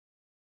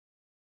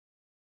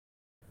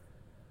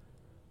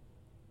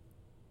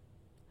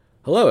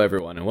Hello,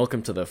 everyone, and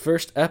welcome to the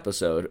first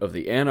episode of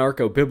the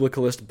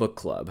Anarcho-Biblicalist Book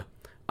Club.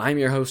 I'm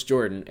your host,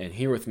 Jordan, and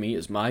here with me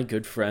is my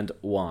good friend,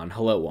 Juan.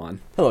 Hello, Juan.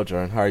 Hello,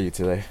 Jordan. How are you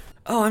today?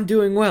 Oh, I'm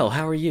doing well.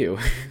 How are you?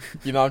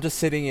 I'm just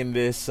sitting in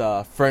this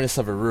furnace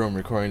of a room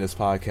recording this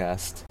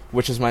podcast,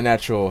 which is my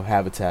natural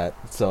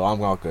habitat, so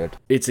I'm all good.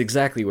 It's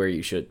exactly where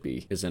you should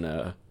be, is in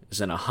a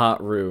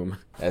hot room.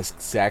 As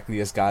exactly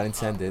as God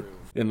intended.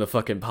 In the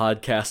fucking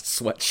podcast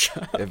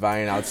sweatshop. If I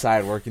ain't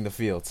outside working the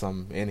fields,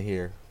 I'm in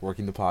here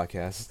working the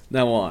podcast.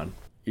 Now, Juan,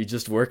 you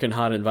just work in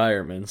hot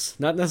environments.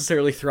 Not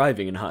necessarily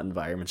thriving in hot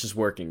environments, just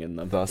working in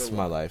them. Thus,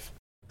 my life.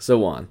 So,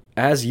 Juan,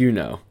 as you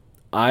know,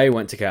 I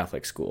went to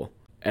Catholic school,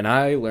 and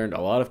I learned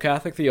a lot of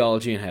Catholic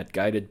theology and had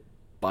guided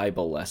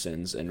Bible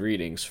lessons and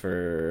readings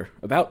for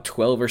about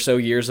 12 or so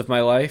years of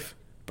my life.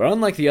 But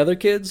unlike the other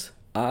kids,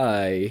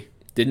 I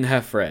didn't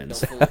have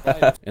friends.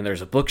 And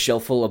there's a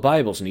bookshelf full of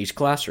Bibles in each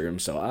classroom,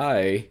 so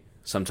I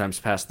sometimes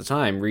pass the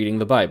time reading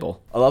the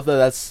Bible. I love that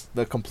that's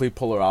the complete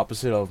polar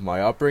opposite of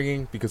my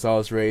upbringing, because I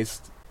was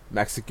raised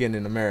Mexican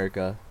in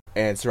America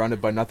and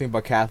surrounded by nothing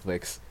but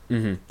Catholics.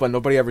 Mm-hmm. But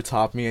nobody ever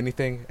taught me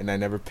anything, and I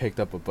never picked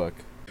up a book.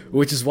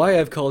 Which is why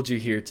I've called you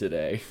here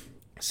today.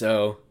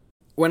 So,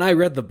 when I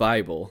read the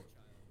Bible,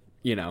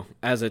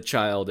 as a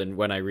child, and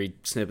when I read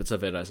snippets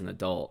of it as an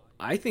adult,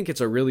 I think it's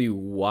a really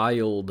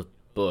wild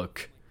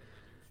book.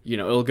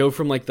 It'll go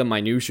from like the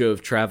minutia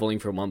of traveling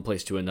from one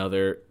place to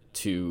another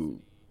to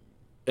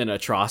an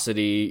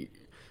atrocity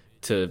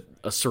to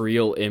a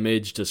surreal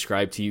image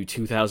described to you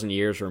 2,000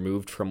 years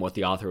removed from what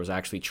the author was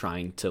actually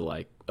trying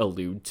to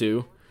allude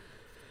to.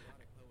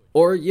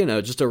 Or,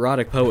 just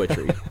erotic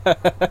poetry.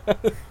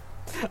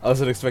 I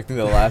wasn't expecting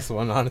the last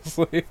one,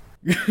 honestly.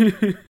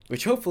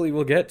 Which hopefully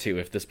we'll get to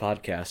if this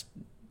podcast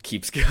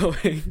keeps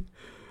going.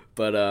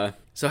 But,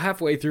 so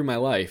halfway through my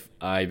life,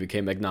 I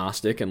became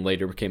agnostic and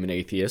later became an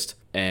atheist.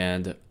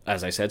 And,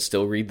 as I said,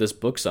 still read this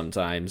book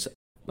sometimes.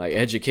 My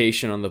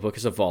education on the book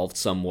has evolved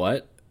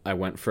somewhat. I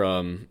went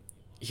from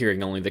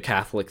hearing only the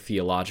Catholic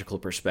theological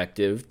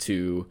perspective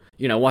to,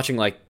 watching,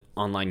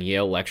 online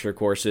Yale lecture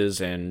courses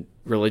and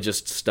religious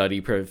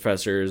study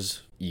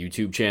professors'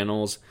 YouTube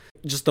channels.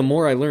 Just the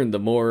more I learned, the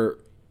more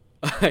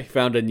I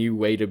found a new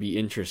way to be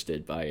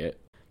interested by it.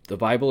 The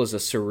Bible is a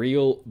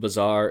surreal,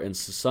 bizarre, and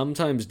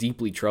sometimes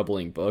deeply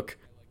troubling book,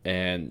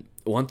 and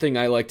one thing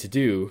I like to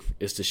do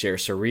is to share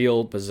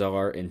surreal,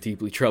 bizarre, and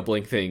deeply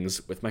troubling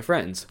things with my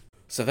friends.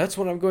 So that's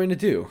what I'm going to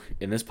do.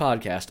 In this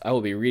podcast, I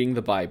will be reading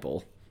the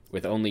Bible,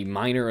 with only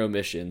minor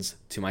omissions,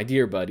 to my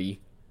dear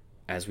buddy,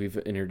 as we've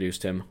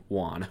introduced him,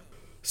 Juan.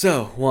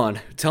 So,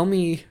 Juan, tell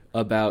me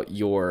about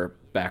your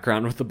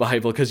background with the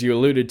Bible, because you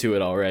alluded to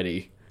it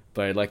already,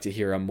 but I'd like to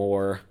hear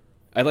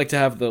I'd like to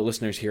have the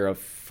listeners hear a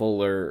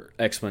fuller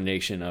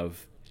explanation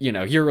of,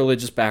 your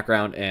religious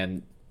background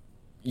and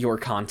your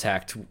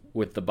contact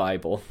with the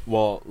Bible.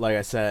 Well, like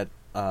I said,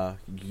 I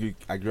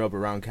grew up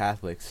around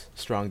Catholics,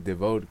 strong,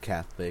 devout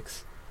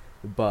Catholics,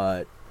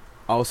 but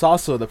I was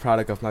also the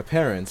product of my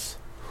parents,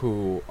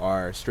 who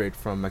are straight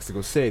from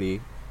Mexico City,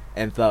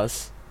 and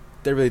thus,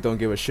 they really don't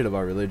give a shit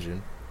about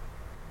religion.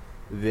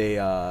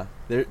 They're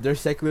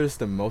secularists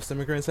than most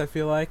immigrants, I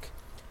feel like.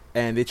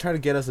 And they try to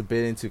get us a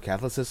bit into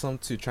Catholicism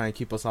to try and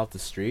keep us off the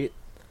street,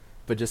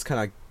 but just kind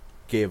of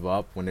gave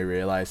up when they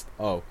realized,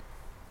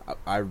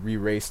 I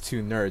re-raised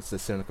two nerds that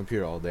sit on a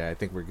computer all day. I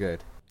think we're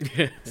good.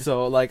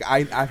 So,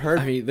 I've heard...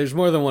 I mean, there's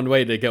more than one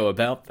way to go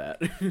about that.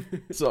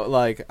 So,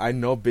 I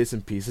know bits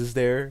and pieces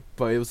there,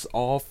 but it was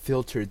all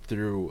filtered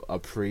through a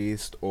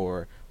priest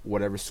or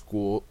whatever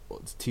school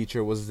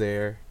teacher was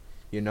there,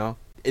 They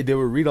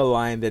would read a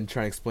line, then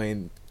try and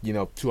explain,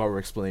 2-hour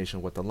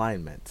explanation what the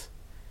line meant.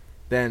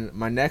 Then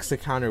my next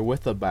encounter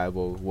with the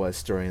Bible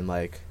was during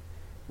the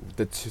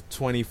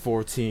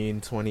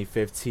 2014,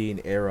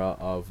 2015 era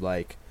of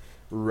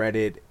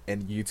Reddit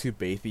and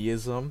YouTube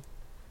atheism,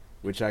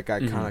 which I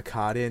got kind of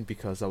caught in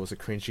because I was a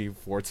cringy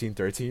 14,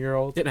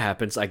 13-year-old. It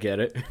happens, I get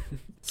it.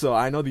 So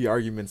I know the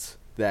arguments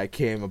that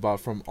came about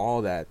from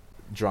all that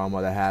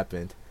drama that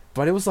happened,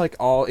 but it was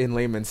all in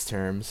layman's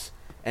terms,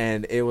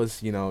 and it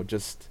was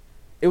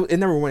it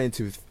never went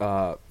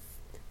into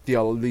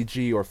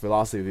theology or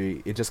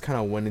philosophy. It just kind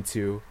of went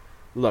into,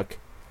 look,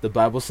 the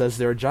Bible says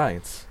there are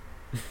giants.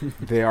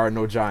 There are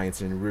no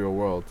giants in the real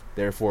world,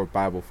 therefore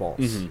Bible false.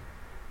 Mm-hmm.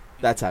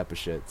 That type of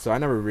shit. So I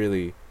never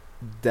really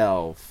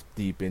delved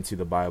deep into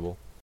the Bible.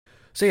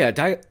 So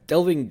yeah,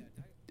 delving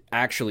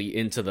actually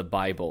into the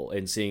Bible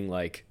and seeing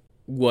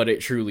what it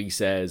truly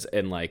says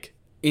and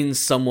in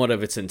somewhat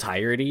of its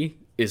entirety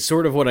is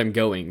sort of what I'm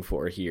going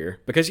for here.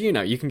 Because you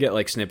can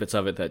get snippets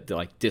of it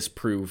that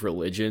disprove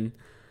religion,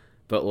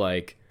 but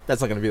that's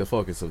not going to be the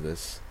focus of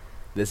this.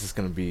 This is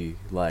going to be,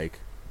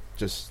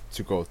 just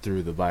to go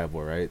through the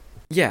Bible, right?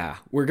 Yeah,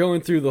 we're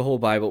going through the whole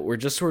Bible. We're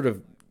just sort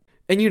of...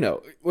 And,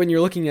 when you're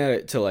looking at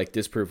it to,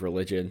 disprove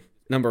religion,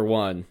 number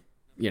one,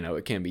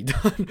 it can be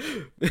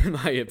done, in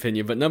my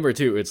opinion. But number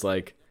two, it's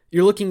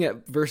you're looking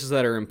at verses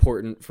that are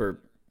important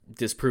for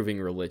disproving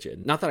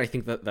religion. Not that I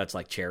think that that's,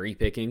 cherry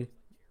picking.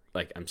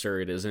 I'm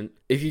sure it isn't.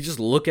 If you just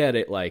look at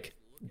it,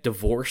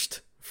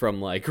 divorced from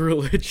like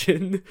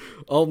religion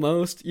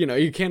almost. You know,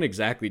 you can't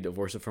exactly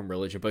divorce it from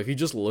religion, but if you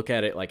just look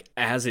at it like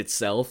as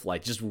itself,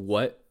 like just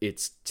what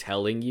it's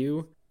telling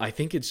you, I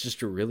think it's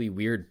just a really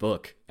weird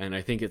book, and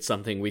I think it's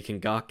something we can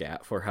gawk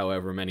at for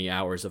however many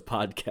hours of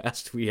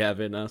podcast we have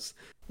in us.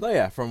 No,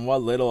 yeah, from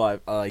what little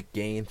I've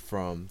gained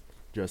from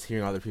just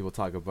hearing other people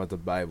talk about the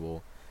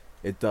Bible,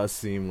 it does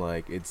seem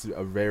like it's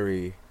a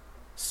very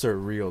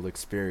surreal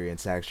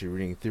experience actually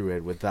reading through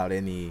it without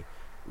any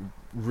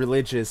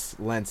religious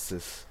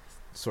lenses,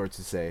 sort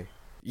to say.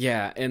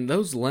 Yeah, and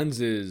those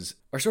lenses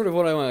are sort of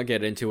what I want to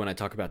get into when I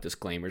talk about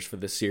disclaimers for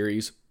this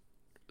series.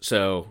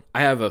 So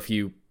I have a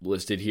few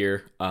listed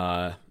here.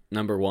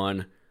 Number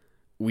one,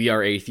 we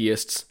are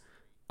atheists.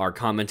 Our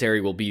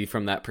commentary will be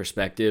from that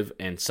perspective,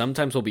 and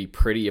sometimes we'll be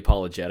pretty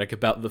apologetic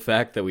about the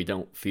fact that we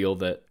don't feel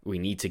that we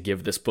need to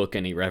give this book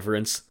any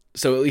reverence.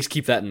 So at least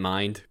keep that in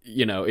mind,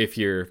 you know, if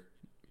you're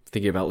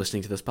thinking about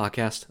listening to this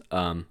podcast.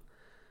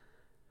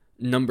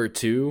 Number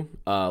two,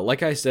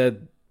 like I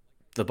said,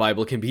 the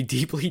Bible can be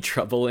deeply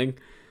troubling,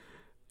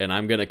 and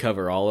I'm going to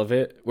cover all of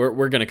it.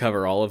 We're going to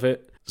cover all of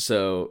it.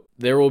 So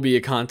there will be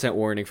a content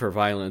warning for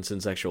violence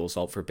and sexual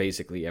assault for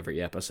basically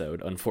every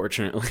episode,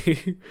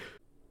 unfortunately.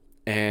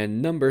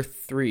 And number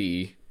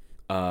three,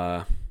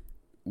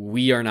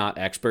 we are not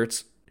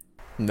experts.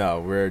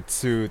 No, we're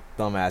two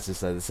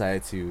dumbasses that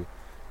decided to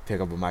pick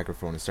up a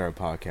microphone and start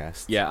a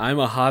podcast. Yeah, I'm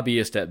a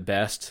hobbyist at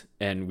best,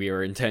 and we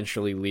are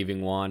intentionally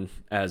leaving Juan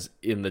as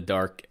in the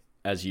dark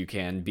as you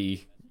can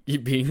be,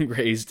 being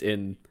raised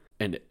in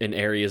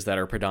areas that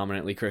are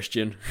predominantly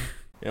Christian.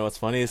 You know, what's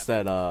funny is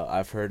that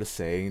I've heard a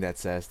saying that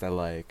says that,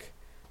 like,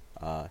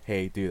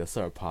 hey, dude, let's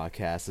start a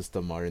podcast. It's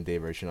the modern day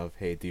version of,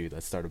 hey, dude,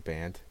 let's start a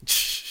band.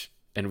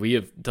 And we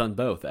have done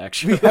both,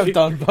 actually. We have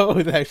done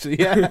both, actually,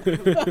 yeah.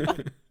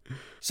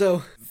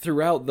 So,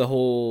 throughout the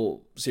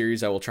whole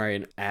series, I will try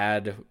and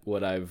add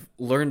what I've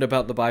learned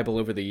about the Bible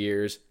over the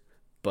years,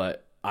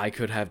 but I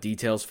could have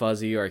details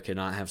fuzzy, or I could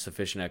not have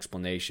sufficient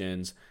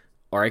explanations,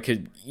 or I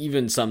could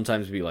even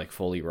sometimes be, like,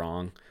 fully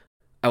wrong.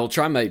 I will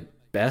try my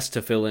best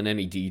to fill in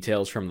any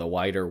details from the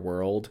wider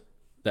world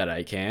that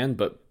I can,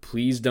 but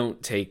please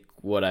don't take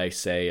what I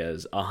say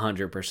as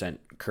 100%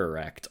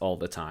 correct all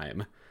the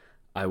time.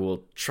 I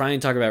will try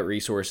and talk about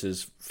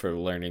resources for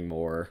learning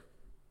more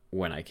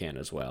when I can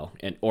as well,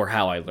 and or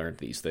how I learned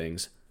these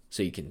things,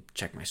 so you can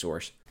check my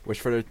source. Which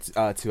further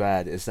to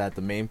add is that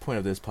the main point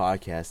of this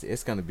podcast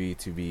is going to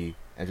be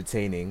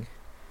entertaining.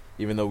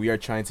 Even though we are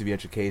trying to be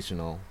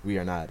educational, we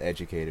are not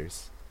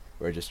educators.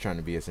 We're just trying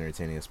to be as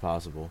entertaining as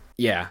possible.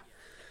 Yeah.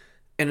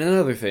 And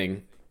another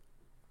thing,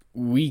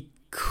 we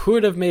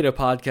could have made a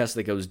podcast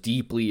that goes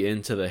deeply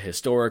into the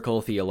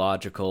historical,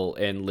 theological,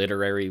 and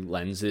literary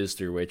lenses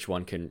through which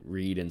one can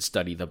read and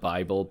study the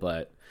Bible,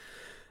 but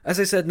as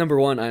I said, number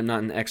one, I'm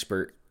not an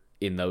expert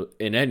in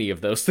any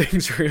of those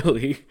things,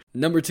 really.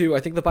 Number two, I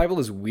think the Bible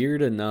is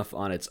weird enough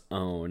on its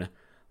own.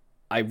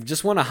 I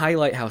just want to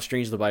highlight how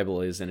strange the Bible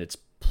is in its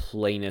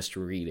plainest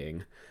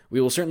reading.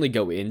 We will certainly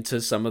go into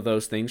some of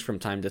those things from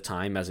time to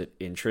time as it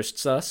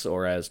interests us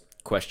or as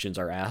questions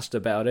are asked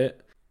about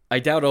it. I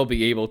doubt I'll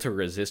be able to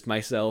resist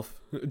myself,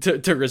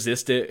 to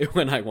resist it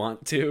when I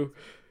want to,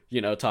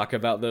 talk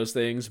about those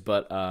things,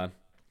 but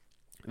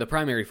the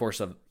primary focus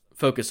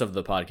of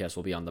the podcast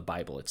will be on the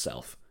Bible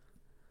itself.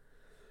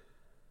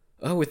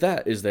 Oh, with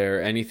that, is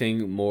there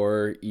anything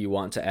more you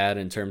want to add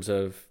in terms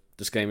of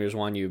disclaimers?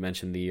 Juan, you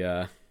mentioned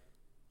we're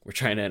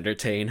trying to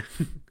entertain.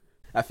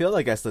 I feel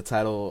like as the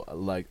title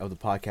of the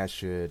podcast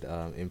should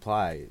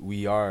imply,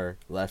 we are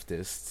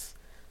leftists,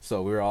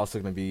 so we're also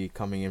going to be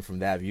coming in from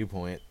that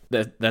viewpoint.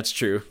 That's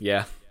true,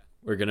 yeah.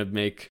 We're going to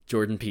make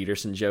Jordan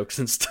Peterson jokes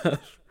and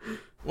stuff.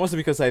 Mostly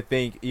because I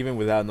think, even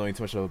without knowing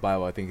too much of the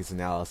Bible, I think his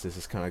analysis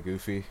is kind of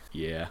goofy.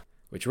 Yeah,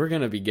 which we're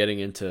going to be getting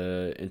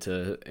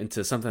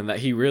into something that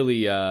he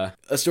really, a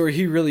story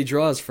he really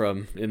draws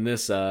from in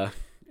this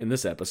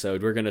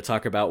episode. We're going to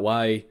talk about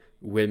why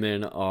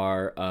women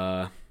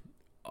are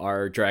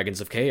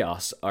dragons of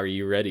chaos. Are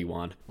you ready,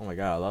 Juan? Oh my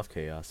god, I love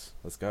chaos.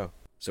 Let's go.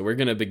 So we're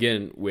going to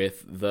begin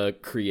with the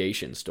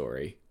creation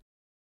story.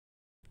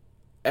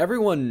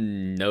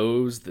 Everyone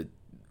knows the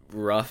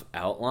rough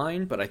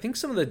outline, but I think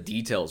some of the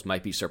details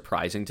might be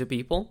surprising to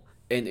people.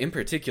 And in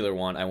particular,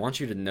 Juan, I want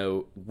you to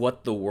know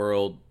what the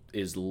world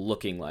is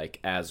looking like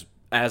as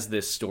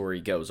this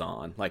story goes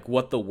on. Like,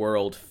 what the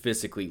world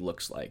physically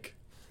looks like.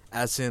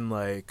 As in,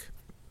 like,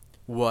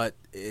 what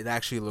it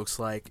actually looks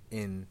like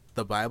in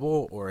the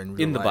Bible or in real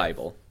life? In the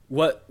Bible.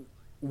 What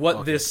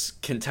okay. This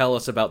can tell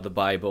us about the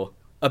Bible,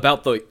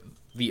 about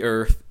the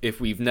earth,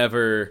 if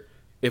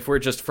we're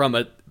just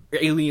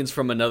aliens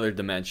from another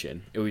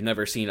dimension, if we've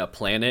never seen a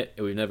planet,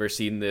 if we've never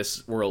seen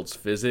this world's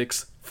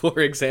physics, for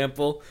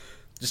example.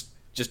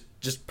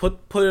 Just put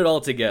it all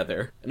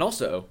together. And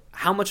also,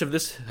 how much of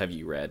this have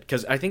you read?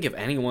 Because I think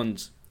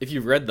if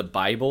you've read the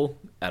Bible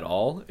at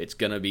all, it's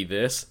gonna be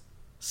this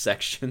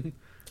section.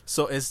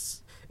 So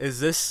is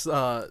this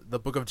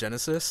the book of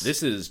Genesis?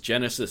 This is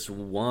Genesis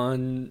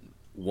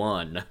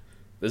 1:1.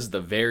 This is the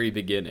very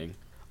beginning.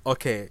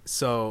 Okay,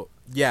 so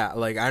Yeah,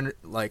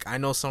 I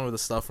know some of the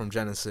stuff from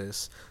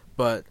Genesis,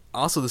 but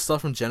also the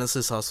stuff from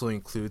Genesis also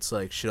includes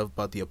like shit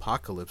about the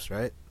apocalypse,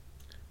 right?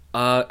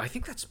 I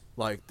think that's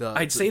Like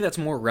I'd say that's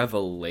more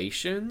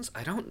Revelations.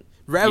 I don't.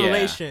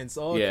 Revelations.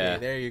 Yeah. Okay, Yeah.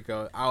 there you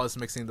go. I was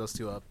mixing those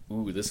two up.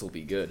 Ooh, this will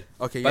be good.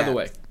 Okay, By the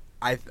way,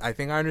 I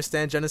think I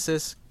understand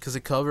Genesis because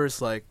it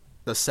covers like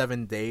the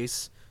 7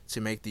 days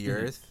to make the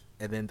earth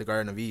and then the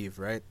Garden of Eve,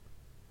 right?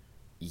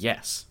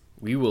 yes,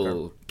 we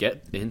will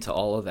get into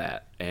all of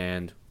that.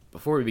 And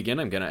before we begin,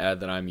 I'm going to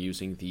add that I'm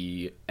using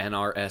the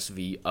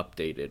NRSV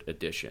updated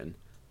edition.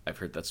 I've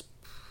heard that's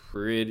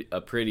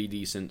a pretty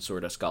decent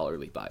sort of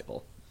scholarly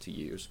Bible to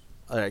use.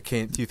 All right, do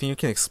you think you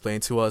can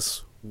explain to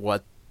us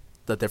what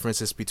the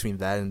difference is between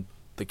that and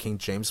the King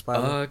James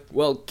Bible?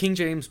 Well, King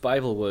James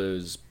Bible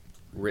was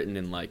written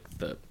in like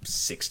the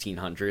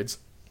 1600s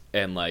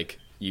and like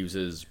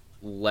uses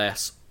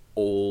less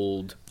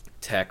old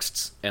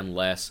texts and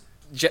less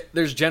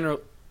there's general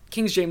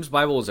King James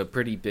Bible is a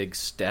pretty big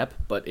step,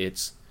 but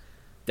it's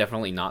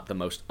definitely not the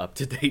most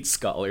up-to-date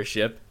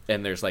scholarship,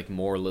 and there's like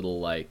more little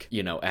like,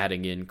 you know,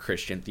 adding in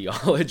Christian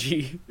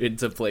theology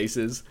into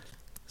places.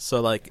 So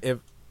like if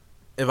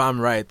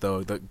I'm right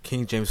though, the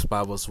King James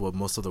Bible is what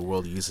most of the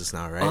world uses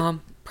now, right?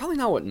 Probably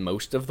not what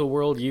most of the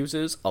world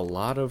uses. A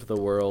lot of the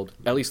world,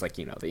 at least like,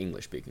 you know, the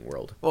English-speaking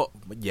world. Well,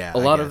 yeah.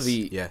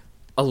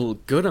 A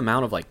good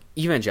amount of like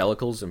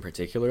evangelicals in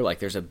particular, like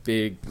there's a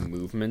big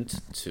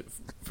movement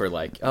for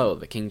like, oh,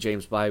 the King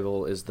James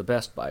Bible is the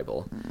best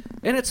Bible.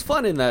 And it's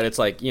fun in that it's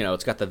like, you know,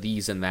 it's got the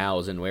these and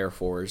thous and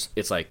wherefores.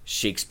 It's like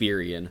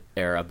Shakespearean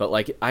era, but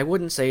like I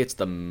wouldn't say it's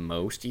the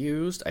most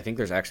used. I think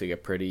there's actually a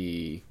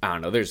pretty, I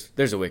don't know,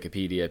 there's a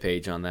Wikipedia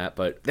page on that,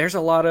 but there's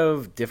a lot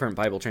of different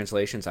Bible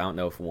translations. I don't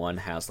know if one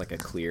has like a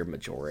clear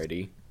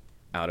majority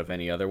out of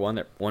any other one.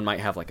 That one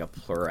might have like a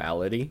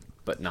plurality,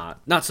 but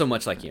not so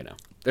much like, you know,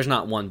 there's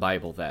not one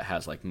Bible that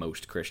has like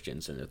most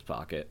Christians in its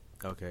pocket.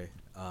 Okay.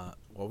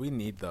 What we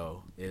need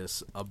though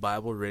is a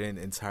Bible written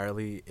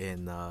entirely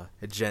in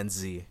Gen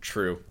Z.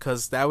 True.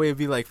 Because that way it'd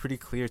be like pretty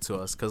clear to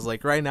us. Because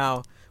like right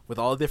now, with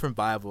all the different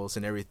Bibles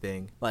and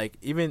everything, like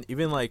even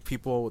like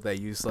people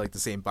that use like the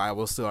same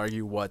Bible still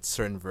argue what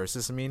certain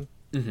verses mean.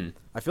 Mm-hmm.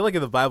 I feel like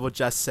if the Bible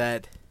just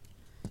said,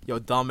 "Yo,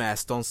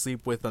 dumbass, don't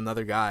sleep with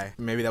another guy,"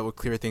 maybe that would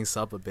clear things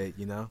up a bit,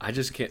 you know? I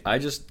just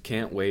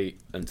can't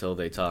wait until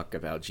they talk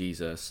about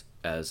Jesus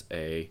as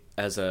a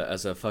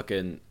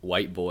fucking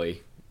white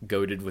boy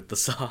goated with the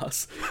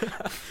sauce.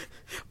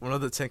 One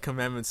of the 10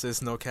 Commandments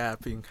is no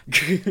capping.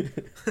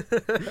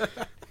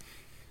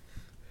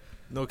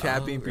 No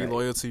capping, right. Be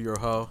loyal to your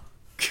hoe.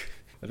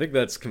 I think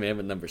that's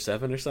commandment number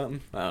 7 or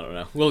something. I don't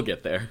know. We'll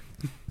get there.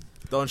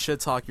 Don't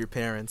shit talk your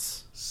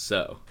parents.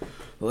 So,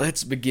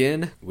 let's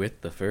begin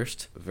with the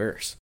first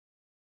verse.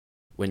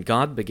 When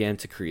God began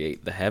to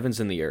create the heavens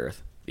and the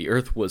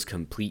earth was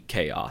complete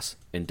chaos,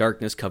 and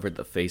darkness covered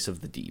the face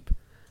of the deep,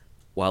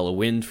 while a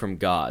wind from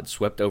God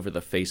swept over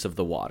the face of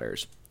the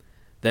waters.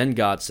 Then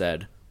God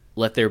said,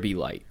 "Let there be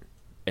light,"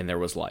 and there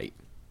was light.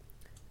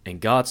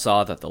 And God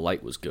saw that the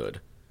light was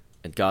good,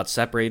 and God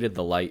separated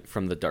the light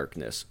from the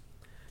darkness.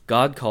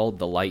 God called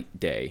the light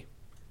day,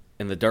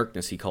 and the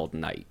darkness he called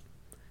night.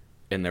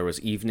 And there was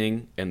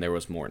evening, and there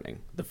was morning,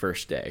 the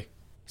first day.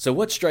 So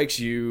what strikes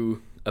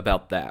you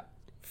about that,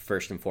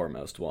 first and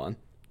foremost, Juan?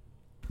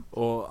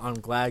 Well, I'm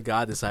glad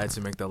God decided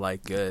to make the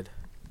light good.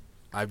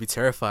 I'd be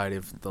terrified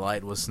if the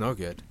light was no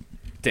good.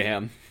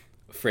 Damn.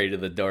 Afraid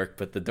of the dark,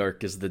 but the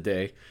dark is the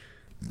day.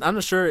 I'm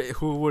not sure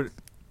who would,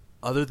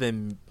 other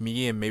than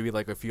me and maybe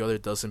like a few other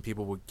dozen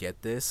people, would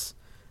get this.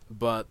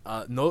 But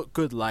no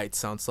good light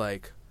sounds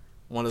like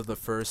one of the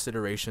first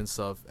iterations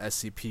of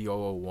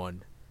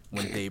SCP-001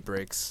 when day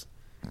breaks.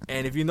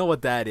 And if you know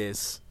what that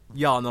is,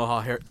 y'all know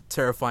how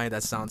terrifying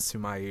that sounds to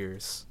my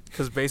ears.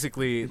 Because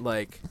basically,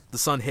 like, the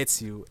sun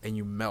hits you and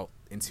you melt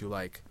into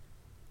like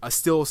a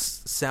still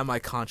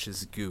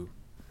semi-conscious goo.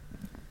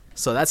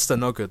 So that's the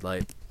no good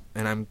light.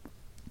 And I'm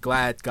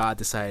glad God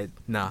decided,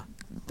 nah,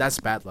 that's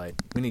bad light.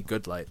 We need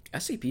good light.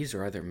 SCPs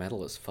are either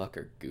metal as fuck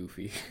or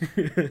goofy.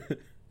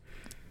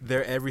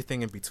 They're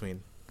everything in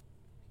between.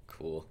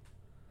 Cool.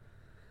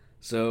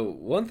 So,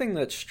 one thing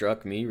that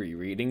struck me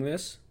rereading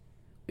this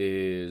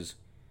is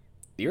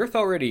the Earth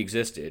already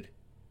existed.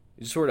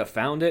 He sort of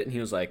found it and he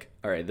was like,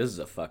 alright, this is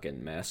a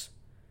fucking mess.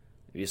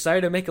 He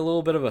decided to make a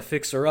little bit of a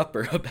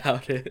fixer-upper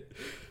about it.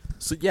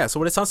 So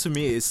what it sounds to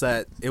me is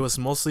that it was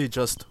mostly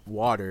just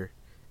water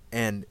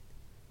and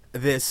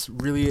this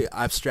really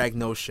abstract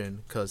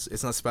notion, because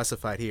it's not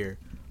specified here,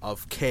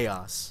 of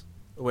chaos.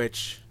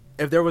 Which,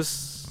 if there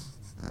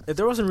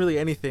wasn't really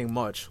anything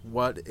much,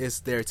 what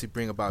is there to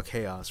bring about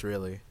chaos,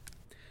 really?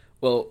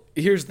 Well,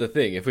 here's the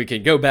thing. If we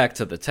can go back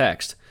to the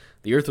text,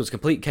 the earth was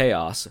complete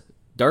chaos,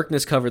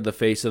 darkness covered the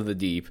face of the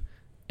deep,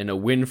 and a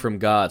wind from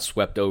God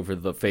swept over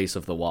the face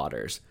of the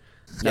waters.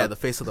 Now, the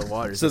face of the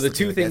waters. So the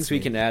two things we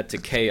can add to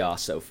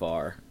chaos so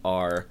far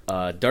are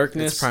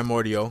darkness, it's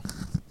primordial,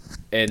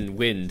 and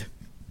wind,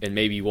 and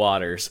maybe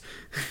waters.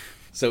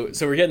 So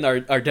we're getting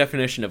our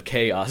definition of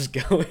chaos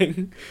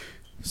going.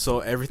 So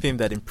everything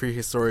that in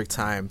prehistoric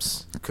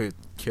times could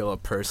kill a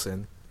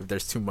person if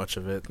there's too much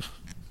of it.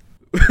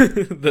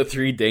 The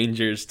three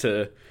dangers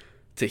to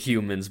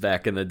humans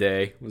back in the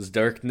day was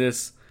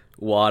darkness,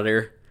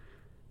 water,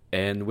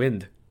 and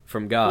wind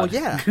from God.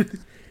 Well, yeah.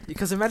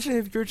 Because imagine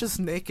if you're just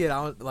naked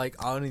out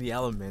in the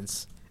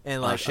elements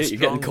and like shit, a you're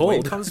getting strong cold.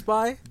 wind comes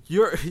by.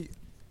 You're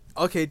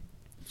okay.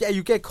 Yeah,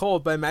 you get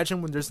cold, but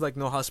imagine when there's like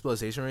no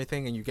hospitalization or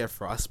anything and you get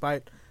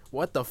frostbite.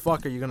 What the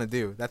fuck are you gonna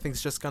do? That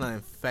thing's just gonna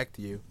infect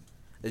you.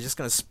 It's just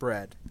gonna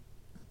spread.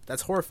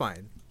 That's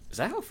horrifying. Is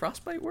that how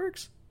frostbite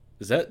works?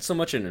 Is that so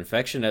much an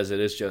infection as it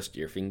is just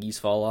your fingies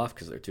fall off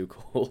because they're too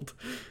cold?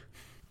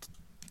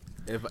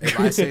 If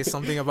I say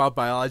something about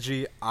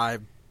biology,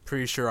 I'm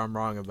pretty sure I'm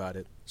wrong about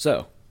it.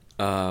 So,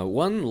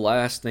 one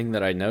last thing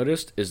that I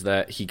noticed is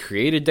that he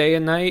created day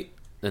and night,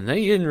 and then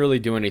he didn't really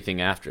do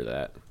anything after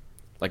that.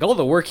 Like, all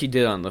the work he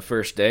did on the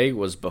first day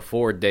was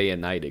before day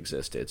and night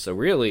existed, so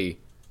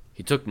really,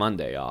 he took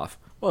Monday off.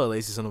 What a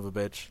lazy son of a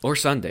bitch. Or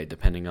Sunday,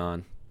 depending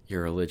on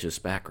your religious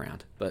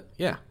background. But,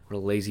 yeah, what a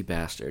lazy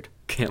bastard.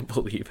 Can't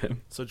believe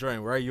him. So,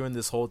 Jordan, where are you in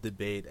this whole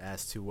debate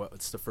as to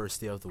what's the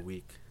first day of the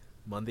week?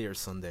 Monday or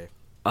Sunday?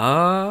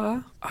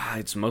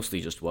 It's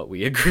mostly just what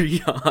we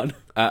agree on.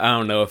 I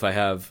don't know if I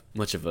have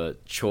much of a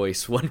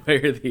choice one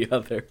way or the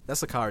other.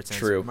 That's a coward's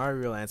answer. True. My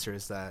real answer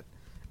is that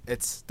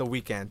it's the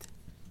weekend.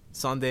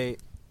 Sunday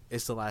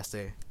is the last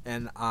day.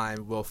 And I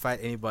will fight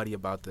anybody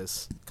about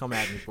this. Come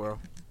at me, bro.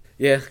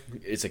 Yeah,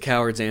 it's a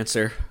coward's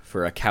answer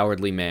for a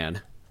cowardly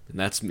man. And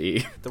that's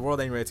me. The world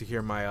ain't ready to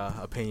hear my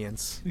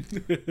opinions.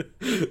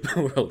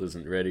 The world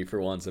isn't ready for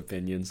one's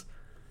opinions.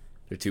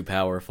 They're too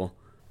powerful.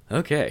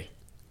 Okay.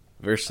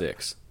 Verse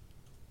 6.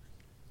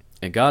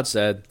 And God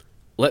said,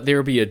 "Let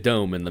there be a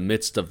dome in the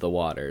midst of the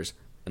waters,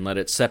 and let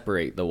it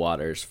separate the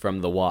waters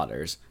from the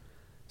waters."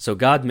 So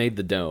God made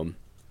the dome,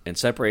 and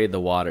separated the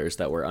waters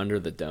that were under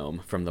the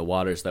dome from the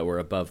waters that were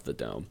above the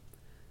dome.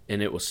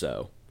 And it was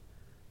so.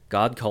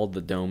 God called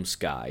the dome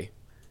sky,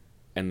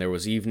 and there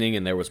was evening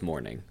and there was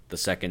morning, the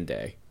second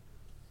day.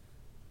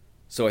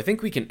 So I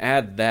think we can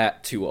add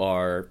that to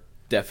our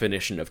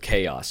definition of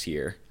chaos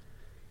here.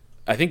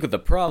 I think what the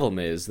problem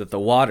is that the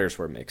waters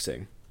were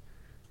mixing.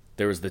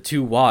 There was the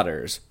two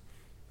waters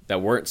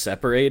that weren't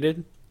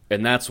separated,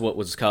 and that's what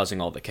was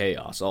causing all the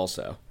chaos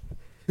also.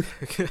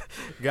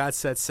 God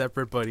said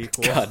separate but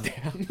equal.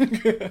 Goddamn.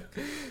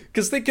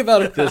 Because think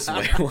about it this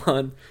way,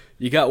 Juan.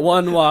 You got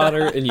one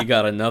water and you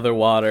got another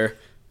water,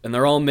 and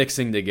they're all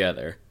mixing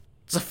together.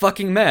 It's a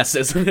fucking mess,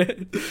 isn't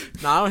it?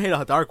 No, I don't hate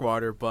a dark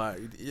water, but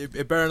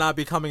it better not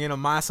be coming in on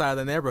my side of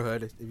the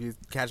neighborhood if you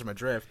catch my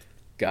drift.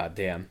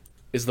 Goddamn.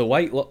 Is the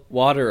white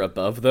water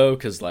above, though?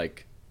 Because,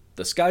 like,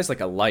 the sky's like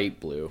a light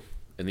blue,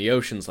 and the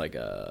ocean's like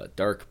a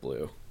dark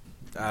blue.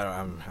 I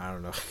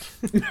don't know.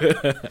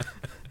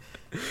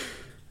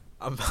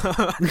 I'm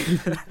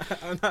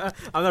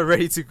not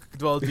ready to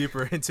dwell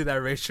deeper into that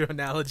ratio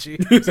analogy.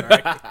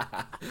 Sorry.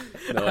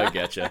 No, I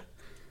getcha.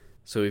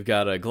 So we've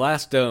got a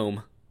glass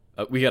dome.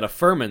 We got a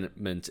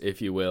firmament,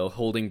 if you will,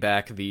 holding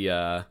back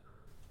the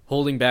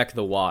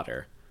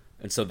water,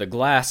 and so the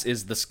glass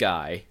is the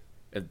sky,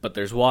 but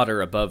there's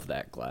water above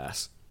that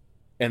glass,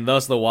 and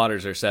thus the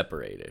waters are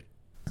separated.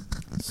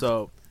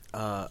 So,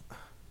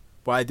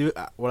 what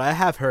I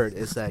have heard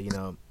is that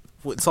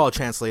it's all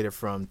translated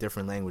from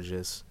different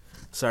languages.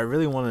 So I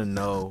really want to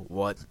know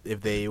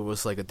if it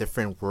was like a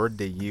different word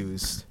they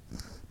used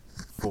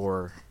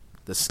for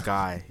the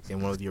sky in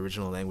one of the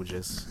original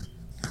languages.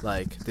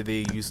 Like, did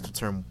they use the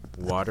term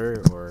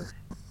water, or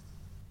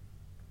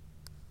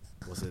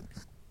was it?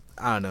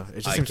 I don't know.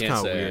 It just seems kind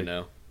of weird. I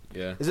know.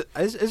 Yeah.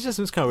 It just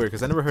seems kind of weird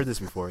because I never heard this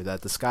before.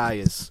 That the sky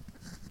is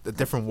a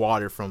different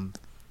water from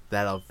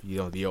that of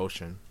the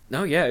ocean.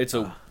 No, yeah, it's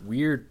a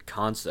weird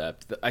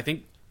concept. I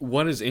think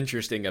what is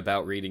interesting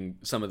about reading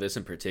some of this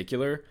in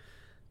particular,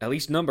 at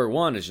least number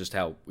one, is just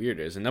how weird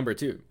it is, and number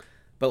two,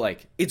 but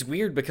like it's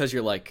weird because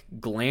you're like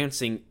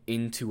glancing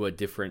into a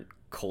different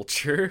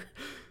culture.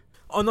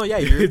 Oh no, yeah,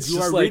 you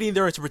are reading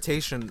their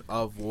interpretation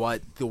of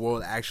what the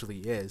world actually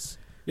is.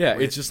 Yeah,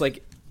 it's just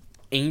like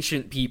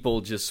ancient people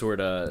just sort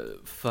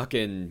of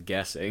fucking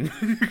guessing.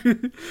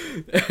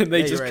 And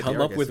they just come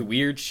up with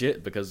weird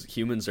shit because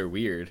humans are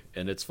weird,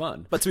 and it's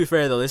fun. But to be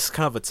fair, though, this is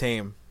kind of a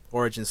tame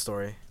origin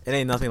story. It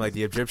ain't nothing like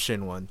the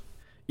Egyptian one.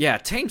 Yeah,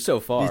 tame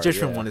so far. The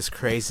Egyptian one is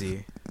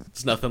crazy.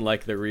 It's nothing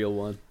like the real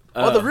one.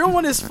 Oh, the real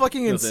one is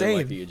fucking insane. Nothing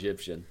like the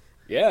Egyptian.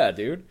 Yeah,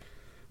 dude.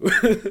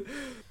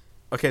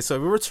 Okay, so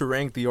if we were to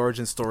rank the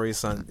origin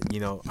stories on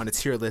a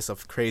tier list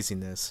of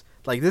craziness,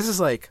 like this is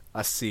like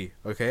a C,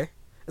 okay?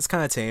 It's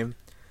kind of tame.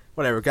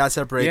 Whatever, God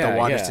separate the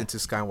waters into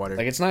sky and water.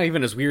 Like, it's not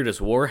even as weird as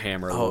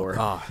Warhammer lore.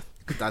 Oh,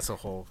 that's a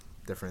whole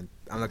different.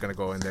 I'm not gonna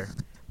go in there,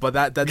 but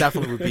that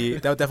definitely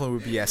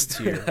would be S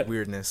tier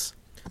weirdness.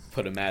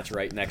 Put a match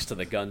right next to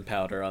the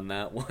gunpowder on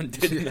that one,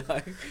 didn't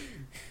I?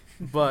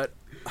 But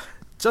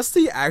just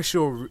the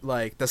actual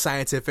the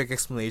scientific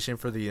explanation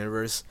for the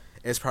universe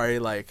is probably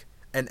like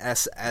an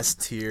SS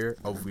tier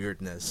of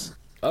weirdness.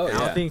 Oh, and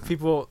yeah. I don't think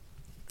people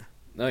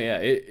No, yeah,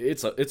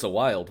 it's a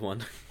wild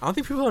one. I don't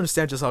think people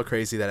understand just how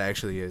crazy that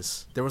actually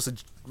is. There was a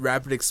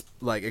rapid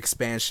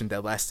expansion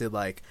that lasted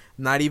like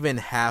not even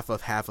half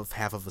of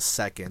a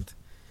second,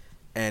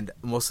 and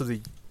most of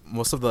the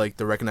like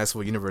the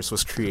recognizable universe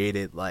was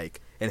created like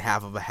in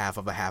half of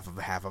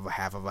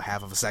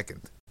a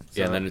second. So,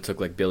 yeah, and then it took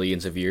like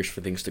billions of years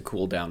for things to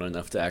cool down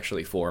enough to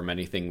actually form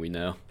anything we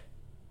know.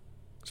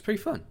 It's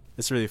pretty fun.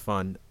 It's really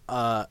fun.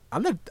 I'm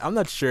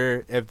not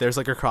sure if there's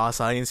like a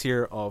cross audience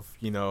here of,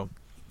 you know,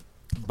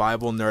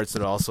 Bible nerds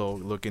that also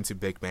look into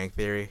Big Bang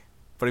Theory.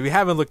 But if you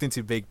haven't looked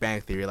into Big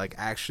Bang Theory, like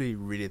actually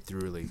read it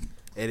thoroughly.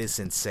 It is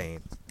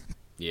insane.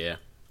 Yeah.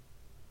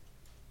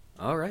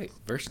 All right,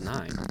 verse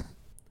 9.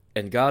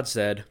 And God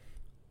said,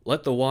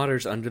 "Let the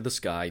waters under the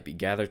sky be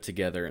gathered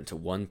together into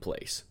one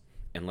place,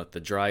 and let the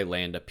dry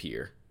land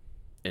appear."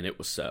 And it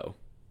was so.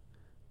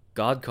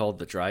 God called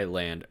the dry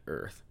land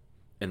earth,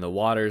 and the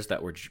waters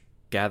that were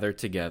gathered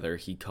together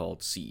he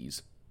called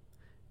seas.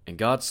 And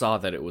God saw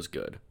that it was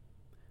good.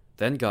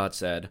 Then God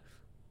said,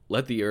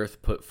 "Let the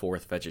earth put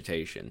forth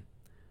vegetation,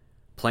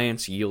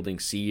 plants yielding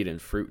seed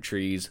and fruit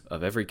trees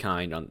of every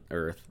kind on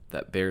earth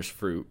that bears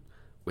fruit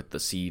with the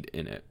seed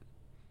in it."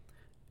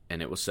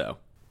 And it was so.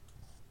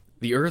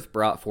 The earth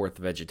brought forth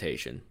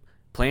vegetation,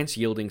 plants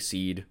yielding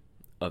seed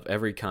of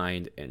every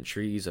kind, and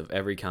trees of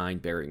every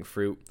kind bearing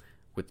fruit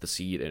with the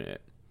seed in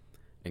it.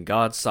 And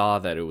God saw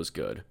that it was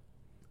good.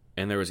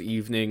 And there was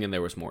evening and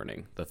there was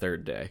morning, the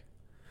third day.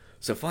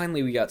 So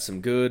finally we got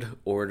some good,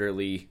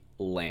 orderly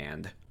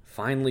land.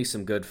 Finally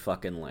some good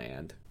fucking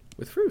land.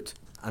 With fruit.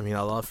 I mean,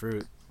 I love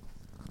fruit.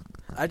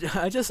 I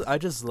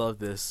just love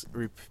this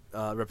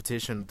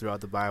repetition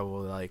throughout the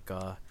Bible, like,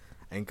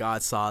 and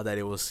God saw that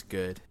it was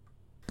good.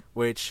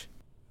 Which,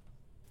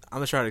 I'm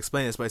not sure how to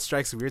explain this, but it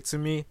strikes weird to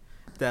me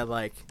that,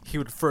 like, he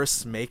would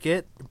first make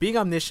it. Being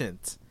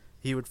omniscient,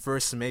 he would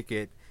first make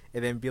it,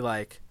 and then be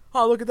like,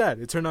 "Oh, look at that,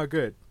 it turned out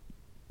good."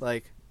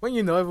 Like, when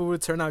you know if it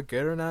would turn out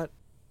good or not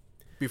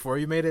before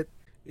you made it.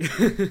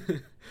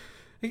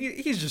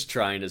 He's just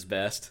trying his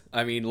best.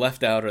 I mean,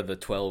 left out are the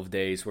 12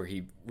 days where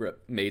he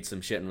made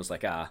some shit and was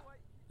like,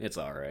 it's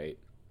alright.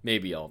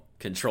 Maybe I'll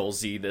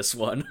Control-Z this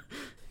one.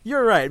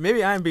 You're right.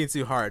 Maybe I'm being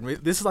too hard.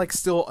 This is like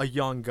still a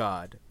young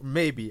God.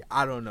 Maybe.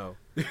 I don't know.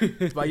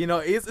 But, you know,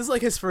 it's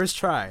like his first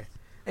try.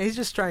 And he's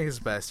just trying his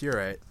best. You're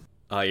right.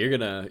 You're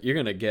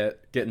gonna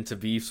get into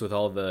beefs with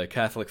all the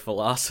Catholic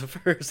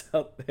philosophers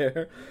out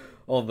there.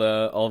 All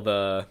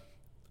the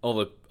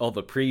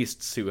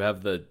priests who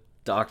have the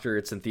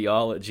doctorates in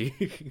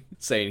theology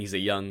saying he's a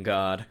young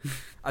god.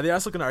 Are they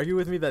also going to argue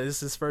with me that this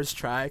is his first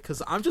try?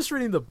 Because I'm just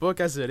reading the book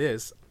as it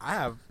is. I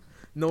have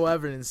no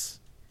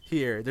evidence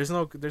here. There's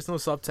no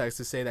subtext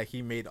to say that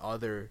he made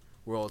other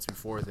worlds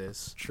before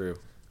this. True.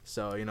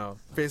 So, you know,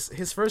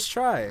 his first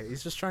try.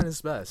 He's just trying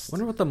his best.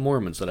 Wonder what the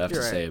Mormons would have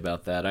You're to right. say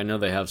about that. I know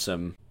they have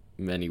some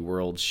many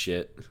worlds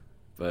shit,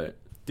 but...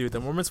 Dude,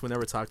 the Mormons would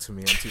never talk to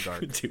me. I'm too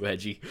dark. Too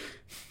edgy.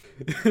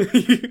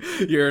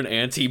 You're an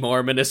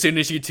anti-Mormon. As soon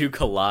as you two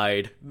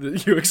collide,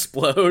 you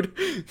explode.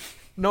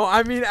 No,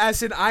 I mean,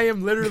 as in, I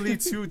am literally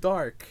too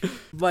dark.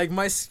 Like,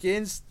 my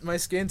skin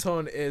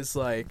tone is,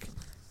 like,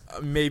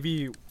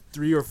 maybe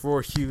 3 or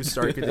 4 hues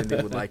darker than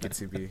they would like it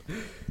to be.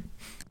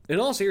 In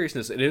all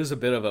seriousness, it is a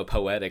bit of a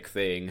poetic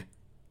thing,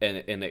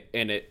 and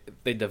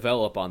they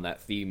develop on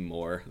that theme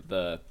more.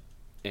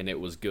 And it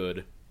was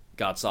good.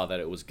 God saw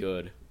that it was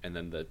good, and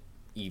then the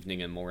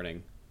evening and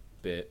morning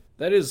bit.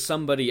 That is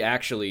somebody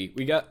actually.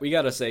 We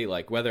gotta say,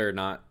 like, whether or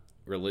not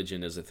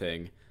religion is a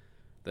thing,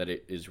 that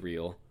it is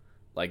real.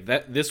 Like,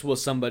 that this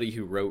was somebody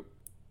who wrote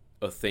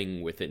a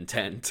thing with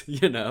intent,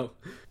 you know?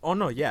 Oh,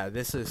 no, yeah,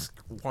 this is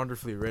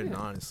wonderfully written,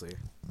 honestly.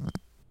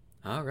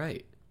 All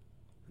right.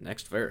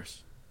 Next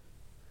verse.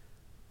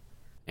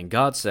 And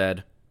God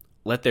said,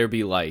 "Let there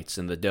be lights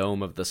in the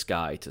dome of the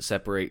sky to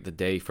separate the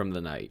day from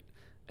the night,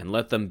 and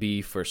let them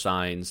be for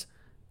signs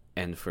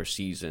and for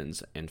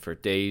seasons and for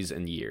days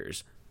and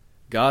years.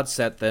 God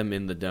set them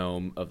in the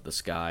dome of the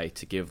sky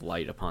to give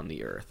light upon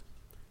the earth,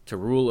 to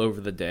rule over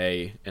the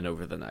day and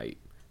over the night,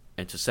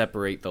 and to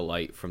separate the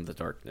light from the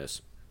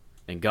darkness.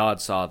 And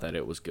God saw that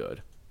it was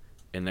good.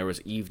 And there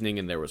was evening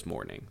and there was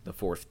morning, the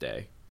fourth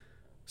day."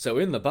 So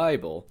in the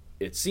Bible,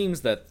 it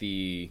seems that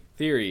the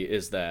theory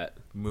is that...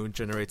 Moon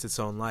generates its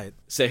own light.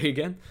 Say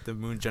again? The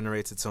moon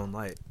generates its own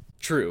light.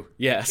 True,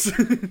 yes.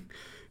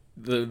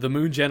 The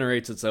moon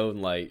generates its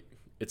own light.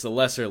 It's a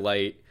lesser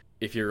light.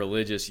 If you're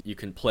religious, you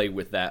can play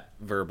with that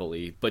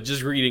verbally. But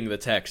just reading the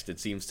text, it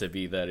seems to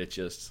be that it's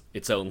just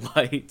its own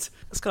light.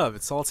 It's kind of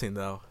insulting,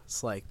 though.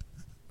 It's like,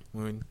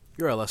 moon,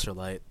 you're a lesser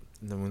light.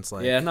 And the moon's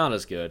like... Yeah, not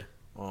as good.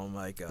 Oh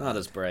my god. Not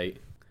as bright.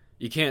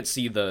 You can't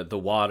see the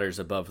waters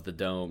above the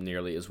dome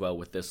nearly as well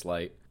with this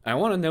light. I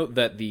want to note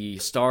that the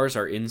stars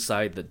are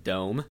inside the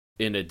dome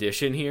in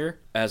addition here,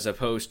 as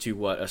opposed to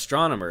what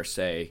astronomers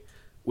say,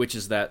 which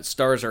is that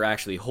stars are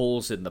actually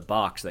holes in the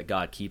box that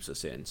God keeps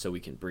us in so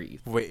we can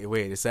breathe.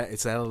 Wait, is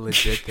that a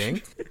legit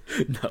thing?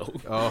 No.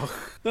 Oh.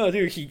 No,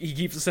 dude, he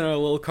keeps us in a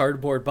little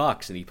cardboard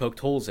box and he poked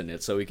holes in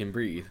it so we can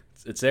breathe.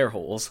 It's air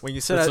holes. When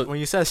you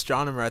said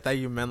astronomer, I thought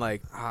you meant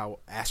like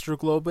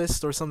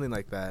astroglobist or something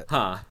like that.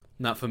 Huh.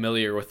 Not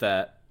familiar with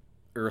that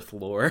Earth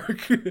lore.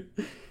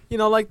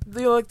 Like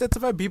that's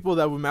about people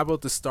that would map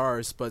out the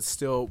stars, but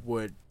still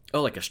would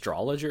like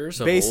astrologers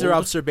base their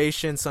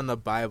observations on the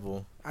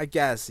Bible. I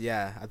guess,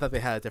 yeah. I thought they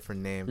had a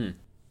different name.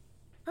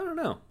 I don't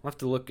know. I'll have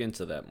to look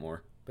into that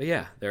more. But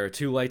yeah, there are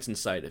 2 lights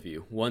inside of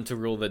you, one to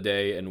rule the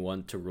day and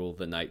one to rule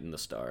the night and the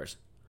stars.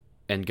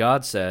 And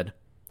God said,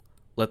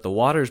 "Let the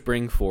waters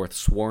bring forth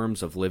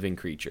swarms of living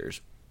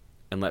creatures,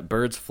 and let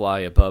birds fly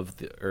above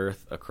the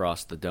earth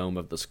across the dome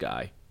of the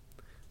sky."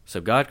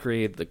 So God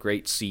created the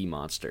great sea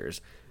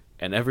monsters,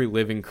 and every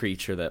living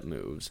creature that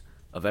moves,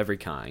 of every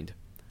kind.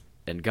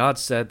 And God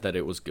said that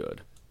it was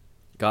good.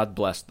 God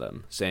blessed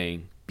them,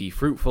 saying, "Be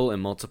fruitful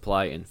and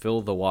multiply, and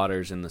fill the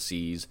waters in the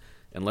seas,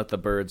 and let the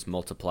birds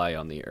multiply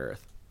on the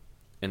earth."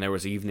 And there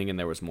was evening and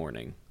there was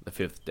morning, the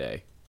 5th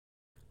day.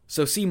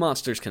 So sea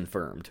monsters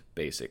confirmed,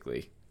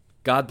 basically.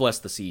 God bless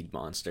the sea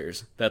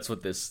monsters. That's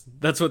what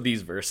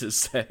these verses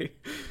say.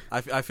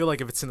 I feel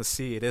like if it's in the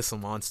sea, it is a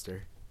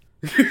monster.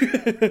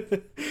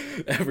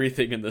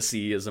 Everything in the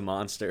sea is a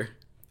monster.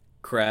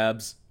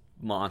 Crabs,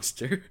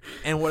 monster.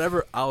 And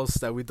whatever else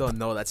that we don't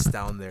know that's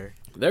down there.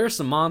 There are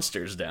some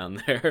monsters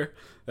down there.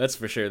 That's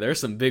for sure. There are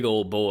some big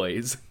old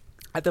boys.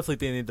 I definitely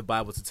didn't need the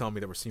Bible to tell me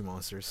there were sea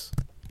monsters.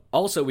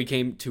 Also, we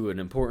came to an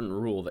important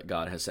rule that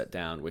God has set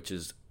down, which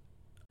is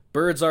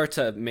birds are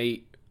to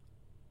mate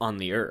on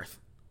the earth,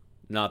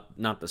 not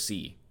the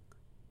sea.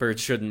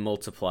 Birds shouldn't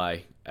multiply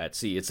at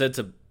sea. It said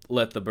to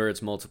let the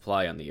birds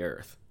multiply on the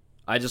earth.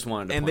 I just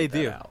wanted to point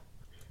that out.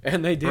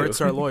 And they do. Birds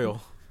are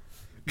loyal.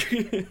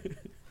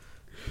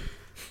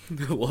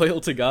 Loyal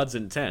to God's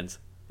intent.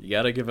 You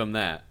gotta give them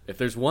that. If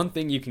there's one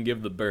thing you can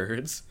give the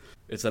birds,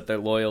 it's that they're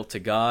loyal to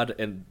God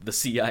and the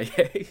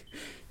CIA.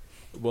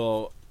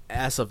 Well,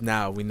 as of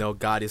now, we know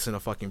God isn't a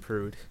fucking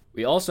prude.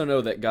 We also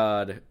know that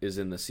God is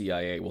in the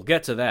CIA. We'll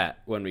get to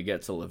that when we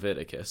get to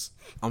Leviticus.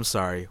 I'm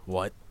sorry,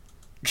 what?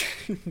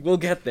 We'll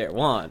get there.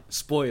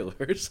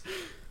 Spoilers.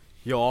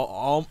 Yo,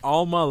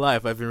 all my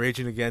life I've been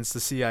raging against the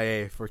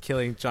CIA for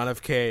killing John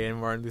F. K. and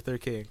Martin Luther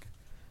King.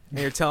 And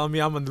you're telling me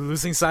I'm on the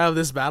losing side of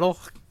this battle?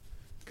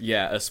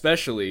 Yeah,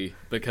 especially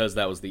because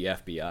that was the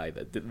FBI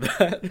that did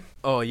that.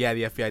 Oh, yeah,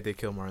 the FBI did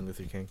kill Martin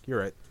Luther King. You're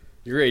right.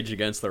 You rage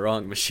against the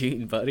wrong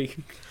machine, buddy.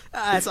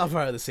 It's all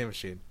part of the same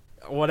machine.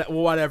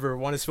 Whatever.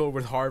 One is filled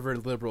with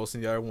Harvard liberals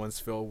and the other one's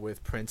filled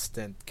with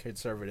Princeton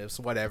conservatives.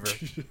 Whatever.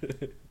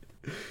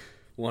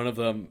 One of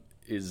them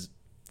is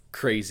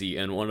crazy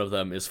and one of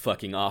them is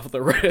fucking off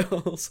the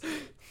rails.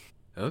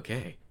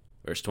 Okay.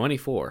 Verse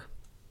 24.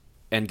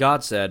 And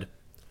God said,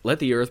 "Let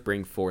the earth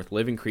bring forth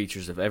living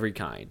creatures of every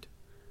kind,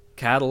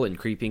 cattle and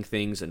creeping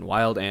things and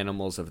wild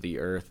animals of the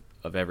earth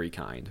of every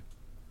kind."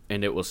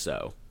 And it was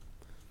so.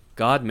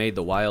 God made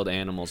the wild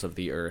animals of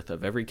the earth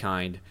of every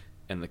kind,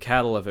 and the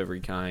cattle of every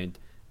kind,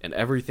 and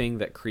everything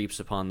that creeps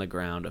upon the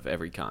ground of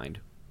every kind.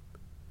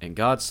 And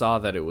God saw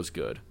that it was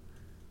good.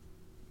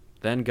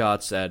 Then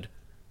God said,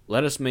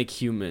 "Let us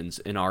make humans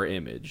in our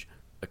image,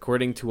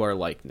 according to our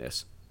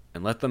likeness,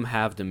 and let them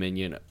have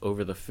dominion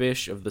over the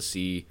fish of the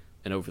sea,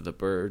 and over the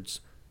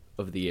birds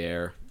of the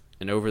air,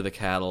 and over the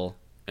cattle,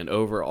 and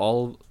over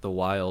all the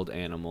wild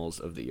animals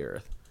of the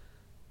earth,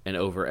 and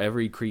over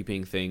every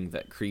creeping thing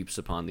that creeps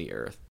upon the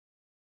earth."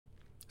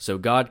 So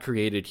God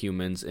created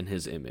humans in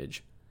his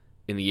image.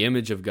 In the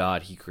image of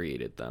God he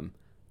created them.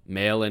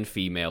 Male and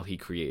female he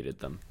created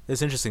them.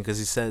 It's interesting because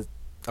he said,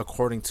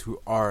 according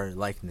to our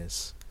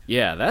likeness.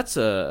 Yeah, that's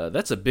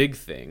a big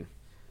thing.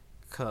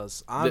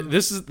 Because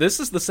this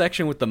is the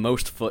section with the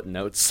most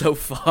footnotes so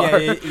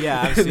far.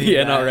 Yeah, I've seen the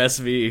that.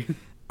 NRSV.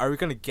 Are we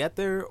gonna get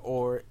there,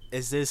 or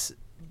is this?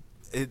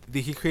 Did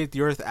he create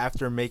the earth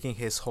after making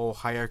his whole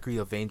hierarchy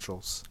of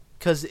angels?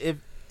 Because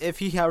if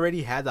he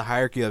already had the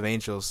hierarchy of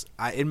angels,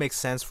 it makes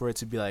sense for it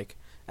to be like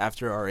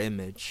after our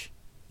image,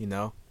 you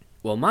know?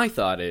 Well, my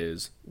thought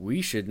is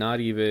we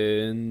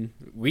haven't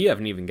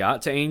even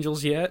got to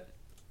angels yet.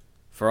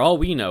 For all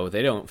we know,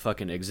 they don't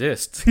fucking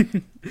exist.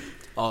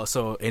 Oh,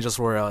 so angels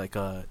were like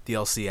a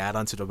DLC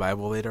add-on to the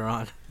Bible later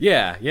on?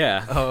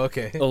 Yeah. Oh,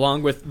 okay.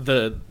 Along with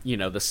the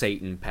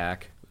Satan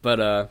pack.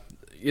 But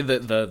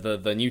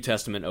the New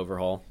Testament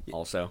overhaul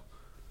also.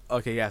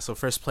 Okay, yeah, so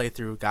first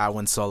playthrough, God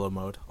went solo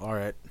mode. All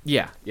right.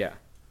 Yeah.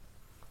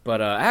 But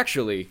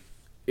actually,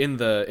 in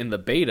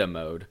the beta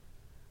mode,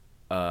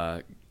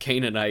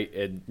 Canaanite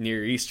and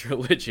Near East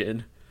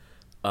religion,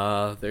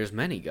 there's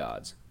many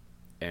gods.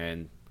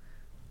 And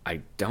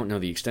I don't know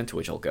the extent to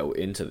which I'll go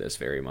into this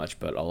very much,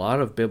 but a lot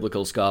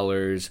of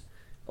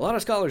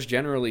scholars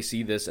generally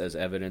see this as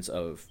evidence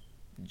of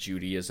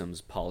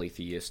Judaism's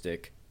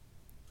polytheistic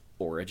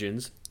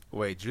origins.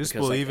 Wait, Jews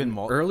believe in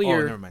earlier?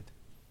 Oh, never mind.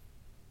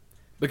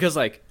 Because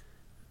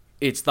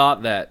it's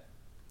thought that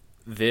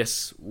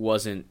this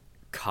wasn't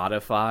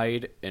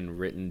codified and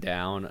written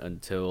down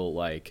until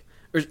or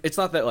it's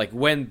thought that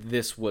when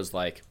this was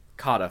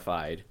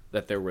codified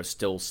that there was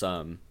still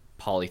some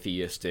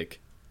polytheistic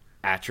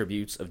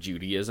attributes of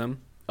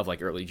Judaism, of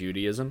early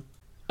Judaism.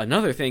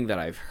 Another thing that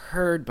I've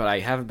heard, but I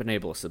haven't been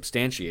able to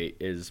substantiate,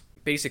 is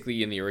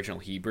basically in the original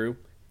Hebrew,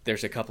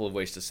 there's a couple of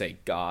ways to say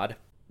God.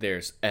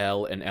 There's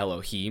El and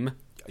Elohim.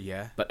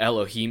 Yeah. But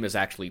Elohim is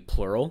actually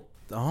plural.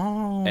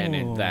 Oh. And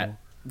in that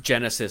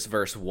Genesis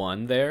verse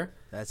 1 there,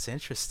 that's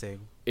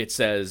interesting. It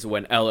says,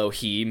 when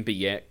Elohim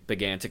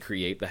began to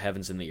create the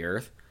heavens and the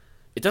earth.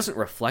 It doesn't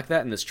reflect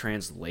that in this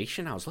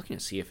translation. I was looking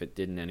to see if it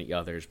did in any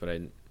others, but I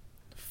didn't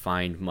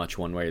find much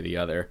one way or the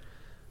other.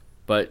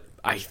 But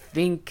I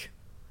think,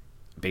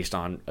 based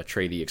on a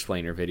Trey the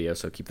Explainer video,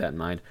 so keep that in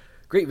mind.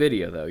 Great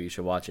video, though. You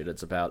should watch it.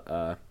 It's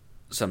about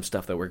some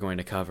stuff that we're going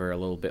to cover a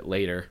little bit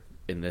later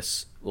in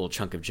this little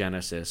chunk of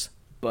Genesis.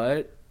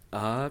 But,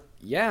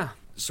 yeah,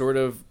 sort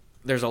of,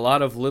 there's a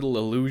lot of little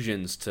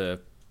allusions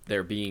to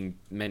there being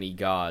many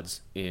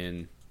gods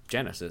in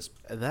Genesis.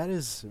 That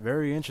is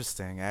very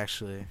interesting,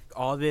 actually.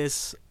 All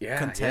this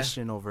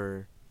contention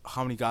over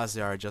how many gods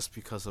there are just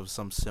because of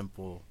some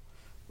simple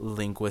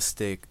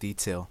linguistic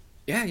detail.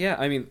 Yeah.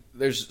 I mean,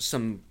 there's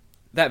some...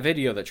 That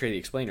video that Trey the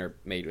Explainer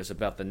made was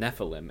about the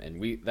Nephilim,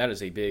 and that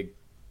is a big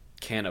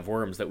can of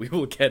worms that we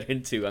will get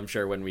into, I'm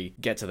sure, when we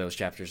get to those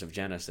chapters of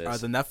Genesis. Are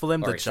the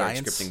Nephilim the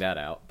giants? Scripting that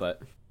out,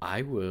 but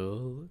I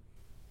will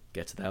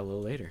get to that a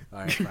little later. All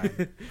right,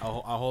 fine.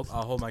 I'll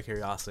hold my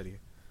curiosity.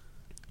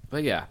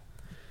 But yeah.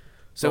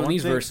 So in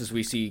these verses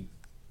we see...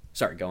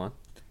 Sorry, go on.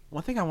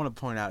 One thing I want to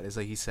point out is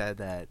that he said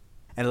that,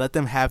 and let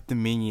them have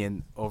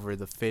dominion over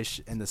the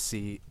fish and the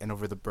sea and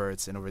over the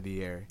birds and over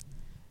the air.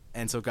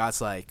 And so God's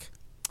like,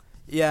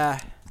 yeah,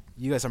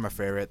 you guys are my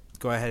favorite.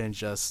 Go ahead and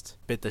just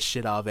bit the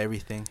shit out of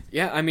everything.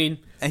 Yeah, I mean...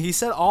 And he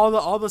said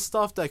all the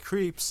stuff that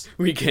creeps.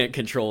 We can't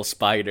control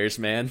spiders,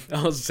 man.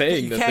 I was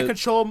saying you can't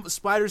control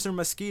spiders or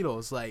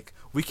mosquitoes. Like,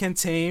 we can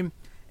tame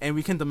and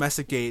we can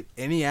domesticate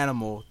any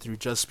animal through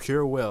just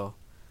pure will.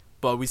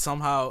 But we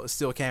somehow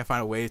still can't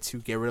find a way to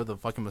get rid of the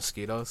fucking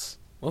mosquitoes.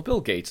 Well,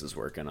 Bill Gates is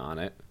working on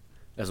it,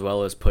 as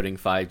well as putting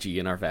 5G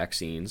in our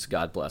vaccines.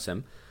 God bless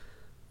him.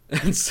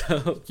 And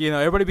so...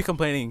 everybody be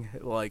complaining.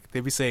 Like, they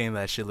be saying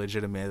that shit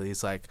legitimately.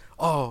 It's like,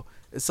 oh,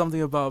 it's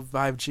something about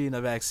 5G and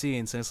the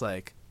vaccines. And it's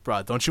like,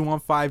 bro, don't you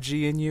want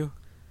 5G in you?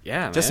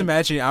 Yeah, man. Just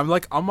imagine, I'm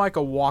like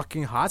a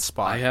walking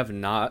hotspot. I have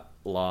not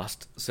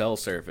lost cell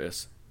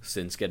service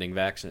since getting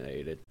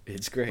vaccinated.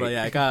 It's great. But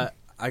yeah,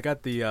 I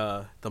got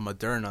the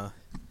Moderna.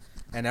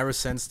 And ever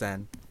since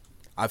then,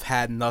 I've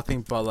had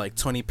nothing but like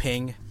 20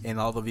 ping in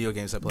all the video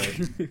games I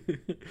played.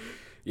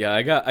 Yeah,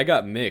 I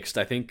got mixed.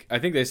 I think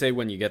they say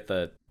when you get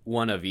the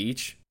one of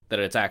each that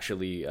it's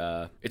actually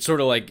it's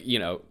sort of like,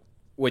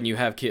 when you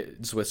have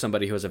kids with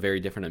somebody who has a very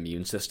different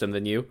immune system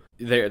than you,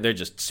 they're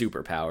just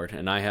super powered,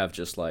 and I have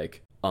just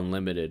like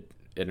unlimited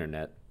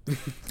internet. I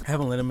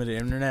have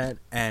unlimited internet,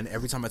 and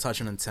every time I touch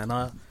an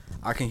antenna,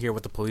 I can hear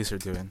what the police are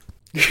doing.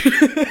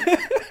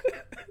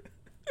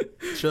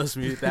 Trust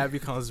me, that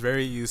becomes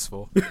very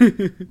useful.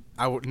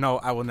 I will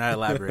not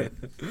elaborate.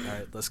 All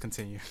right, let's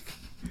continue.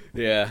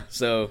 Yeah,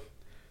 so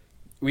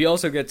we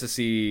also get to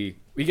see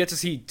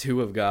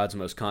two of God's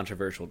most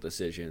controversial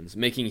decisions: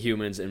 making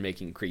humans and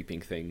making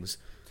creeping things.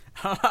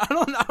 I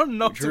don't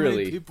know too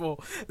many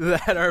people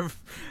that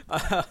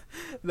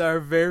are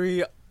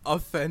very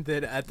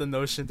offended at the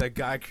notion that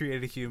God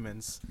created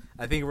humans.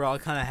 I think we're all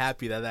kind of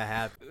happy that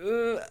happened.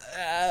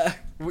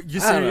 You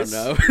serious? I don't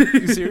know.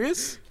 You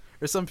serious?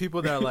 There's some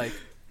people that are like,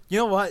 you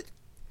know what?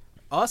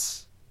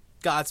 Us,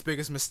 God's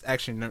biggest mistake.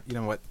 Actually, you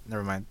know what?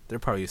 Never mind. There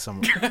probably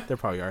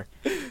are.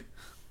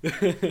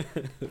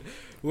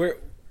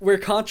 We're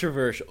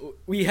controversial.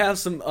 We have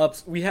some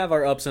ups. We have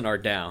our ups and our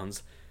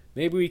downs.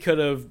 Maybe he could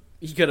have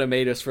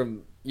made us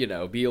from be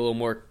a little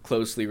more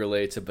closely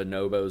related to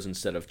bonobos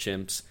instead of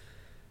chimps,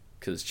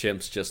 because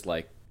chimps just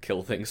like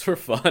kill things for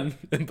fun,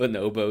 and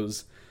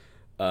bonobos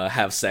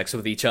have sex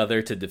with each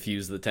other to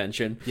diffuse the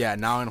tension. Yeah,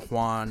 now in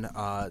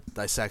Juan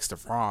dissects the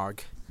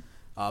frog.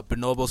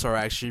 Bonobos are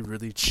actually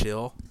really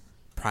chill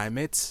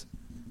primates,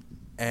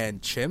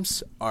 and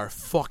chimps are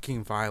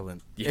fucking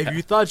violent. Yeah. If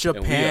you thought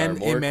Japan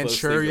in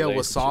Manchuria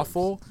was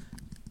awful,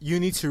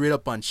 you need to read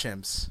up on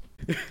chimps.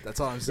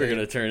 That's all I'm saying. We're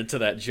gonna turn into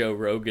that Joe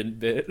Rogan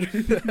bit.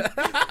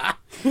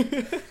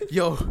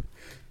 Yo,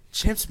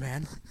 chimps,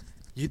 man,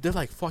 they're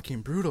like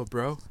fucking brutal,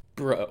 bro.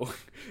 Bro,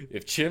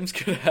 if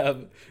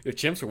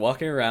chimps were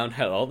walking around,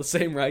 had all the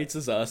same rights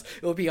as us,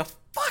 it would be a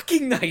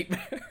fucking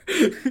nightmare.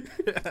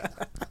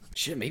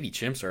 Shit, maybe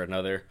chimps are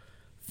another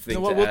thing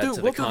to add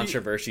to the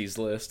controversies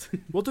list.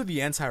 We'll do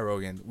the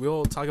anti-Rogan.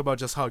 We'll talk about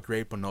just how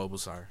great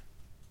bonobos are.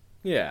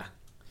 Yeah.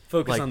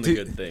 Focus on the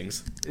good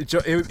things.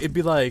 It'd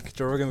be like,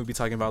 Joe Rogan would be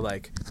talking about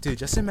like, dude,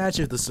 just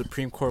imagine if the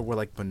Supreme Court were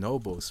like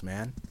bonobos,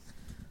 man.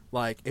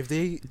 Like, if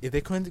they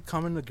couldn't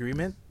come in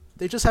agreement,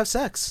 they just have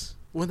sex.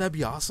 Wouldn't that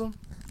be awesome?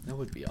 That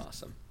would be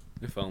awesome.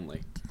 If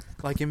only.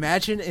 Like,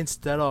 imagine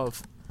instead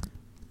of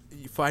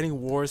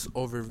fighting wars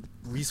over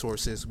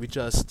resources, we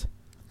just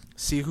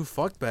see who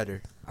fucked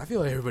better. I feel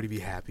like everybody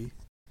be happy.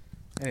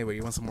 Anyway,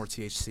 you want some more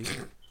THC?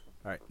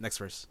 All right, next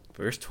verse.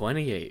 Verse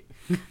 28.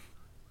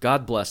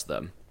 God blessed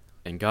them,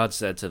 and God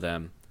said to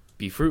them,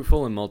 "Be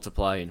fruitful and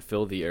multiply and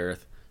fill the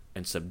earth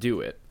and subdue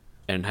it,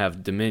 and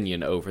have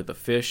dominion over the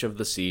fish of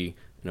the sea,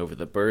 and over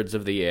the birds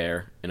of the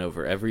air, and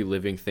over every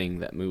living thing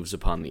that moves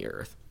upon the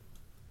earth.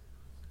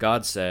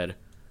 God said,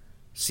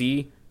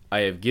 See, I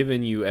have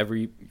given you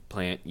every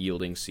plant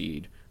yielding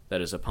seed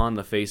that is upon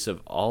the face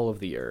of all of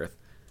the earth,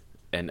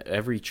 and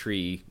every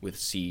tree with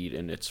seed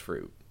in its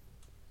fruit.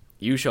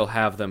 You shall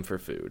have them for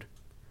food.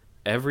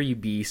 Every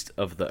beast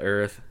of the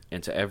earth,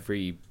 and to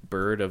every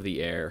bird of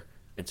the air,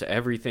 and to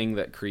everything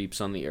that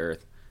creeps on the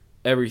earth,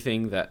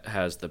 everything that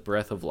has the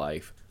breath of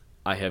life,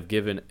 I have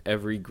given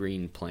every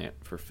green plant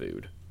for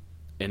food.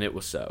 And it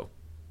was so.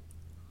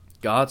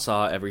 God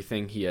saw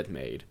everything he had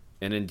made,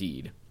 and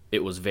indeed,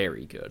 it was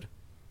very good.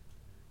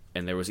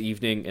 And there was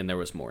evening and there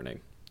was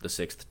morning, the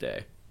sixth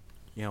day.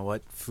 You know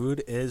what?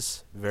 Food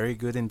is very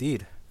good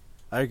indeed.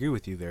 I agree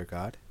with you there,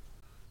 God.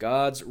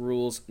 God's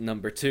rules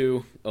number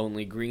 2,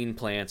 only green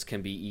plants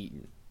can be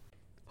eaten.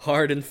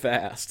 Hard and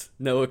fast,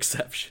 no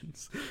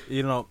exceptions.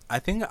 You know, I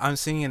think I'm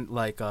seeing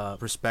like a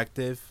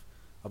perspective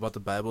about the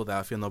Bible that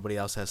I feel nobody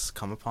else has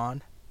come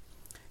upon.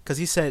 Because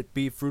he said,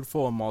 be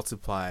fruitful and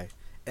multiply.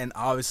 And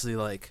obviously,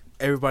 like,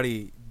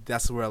 everybody,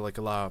 that's where like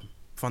a lot of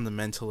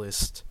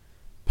fundamentalist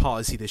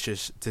policy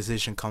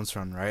decision comes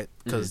from, right?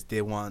 Because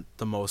they want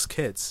the most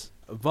kids.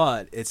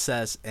 But it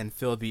says, and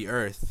fill the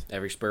earth.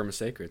 Every sperm is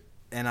sacred.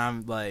 And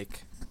I'm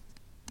like,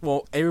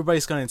 well,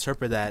 everybody's going to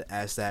interpret that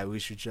as that we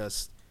should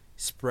just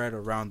spread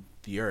around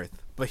the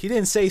earth. But he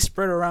didn't say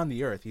spread around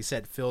the earth. He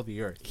said fill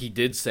the earth. He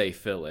did say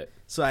fill it.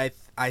 So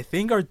I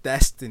think our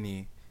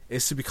destiny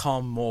is to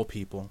become mole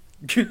people.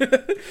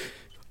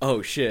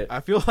 Oh, shit.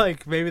 I feel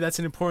like maybe that's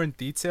an important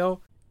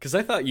detail. Because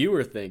I thought you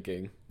were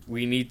thinking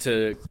we need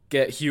to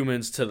get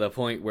humans to the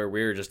point where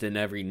we're just in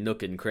every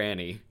nook and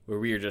cranny, where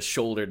we are just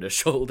shoulder to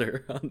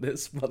shoulder on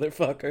this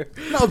motherfucker.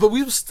 No, but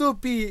we will still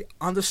be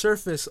on the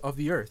surface of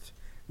the earth.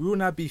 We will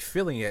not be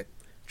filling it.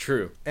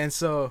 True. And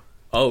so...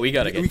 Oh, we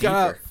gotta get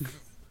deeper.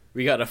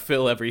 We gotta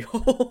fill every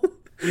hole.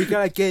 We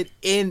gotta get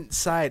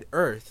inside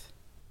Earth.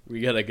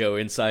 We gotta go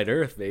inside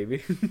Earth,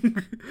 baby.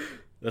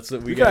 That's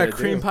what we gotta do.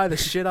 Cream pie the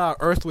shit out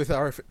of Earth with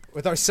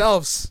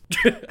ourselves.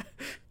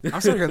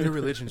 I'm starting a new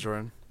religion,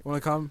 Jordan. You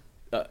wanna come?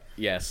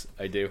 Yes,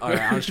 I do. Alright,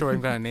 I'm not sure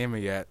I'm gonna name it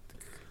yet.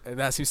 And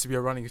that seems to be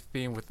a running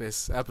theme with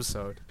this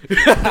episode.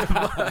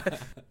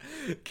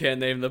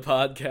 Can't name the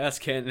podcast,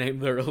 can't name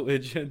the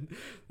religion.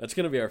 That's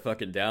gonna be our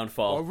fucking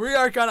downfall. Well, we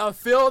are gonna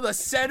fill the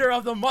center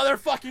of the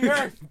motherfucking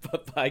earth.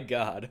 But by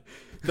God.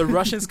 The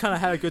Russians kind of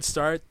had a good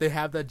start. They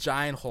have that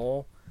giant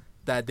hole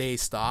that they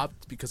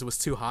stopped because it was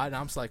too hot. And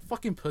I'm just like,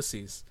 fucking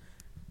pussies.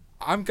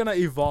 I'm gonna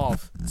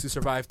evolve to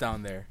survive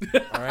down there.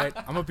 All right,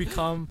 I'm gonna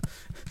become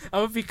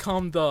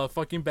the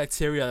fucking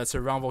bacteria that's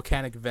around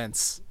volcanic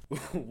vents.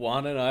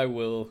 Juan and I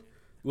will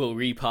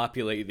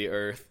repopulate the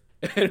earth,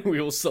 and we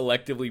will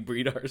selectively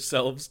breed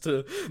ourselves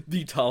to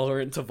be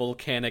tolerant to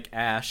volcanic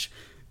ash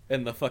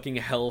and the fucking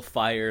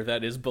hellfire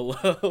that is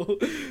below.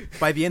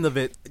 By the end of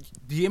it,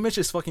 the image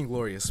is fucking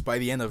glorious. By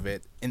the end of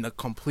it, in the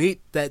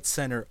complete dead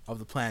center of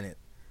the planet,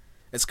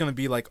 it's gonna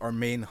be like our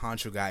main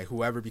honcho guy,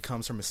 whoever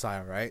becomes our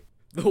messiah, right?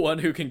 The one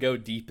who can go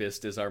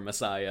deepest is our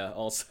messiah,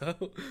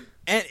 also.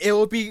 And it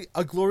will be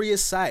a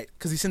glorious sight,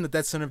 because he's in the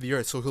dead center of the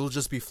earth, so he'll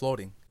just be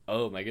floating.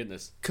 Oh, my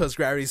goodness. Because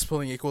gravity's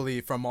pulling equally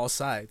from all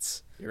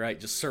sides. You're right,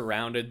 just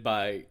surrounded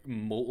by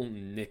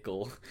molten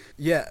nickel.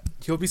 Yeah,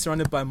 he'll be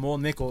surrounded by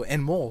molten nickel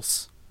and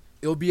moles.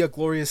 It'll be a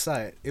glorious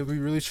sight. It'll be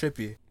really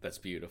trippy. That's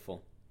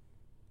beautiful.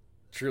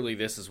 Truly,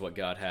 this is what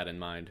God had in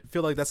mind. I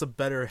feel like that's a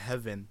better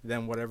heaven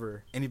than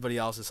whatever anybody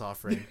else is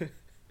offering.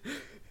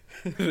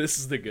 This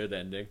is the good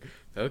ending.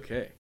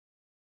 Okay.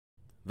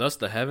 Thus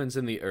the heavens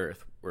and the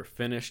earth were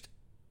finished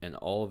in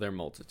all their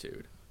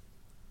multitude.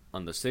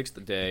 On the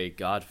 6th day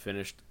God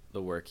finished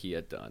the work he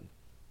had done,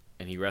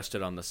 and he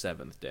rested on the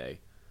 7th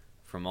day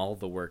from all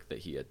the work that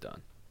he had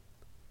done.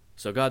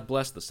 So God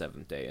blessed the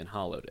 7th day and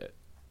hallowed it,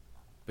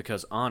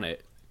 because on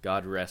it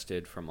God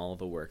rested from all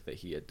the work that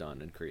he had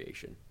done in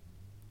creation.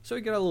 So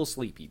he got a little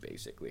sleepy,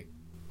 basically.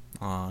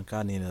 Aw,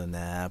 God needed a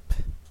nap.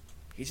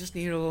 He just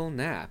needed a little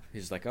nap.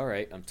 He's like,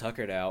 alright, I'm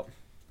tuckered out.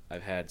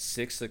 I've had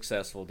 6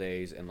 successful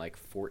days and like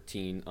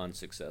 14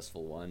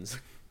 unsuccessful ones.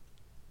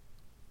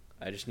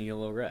 I just need a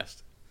little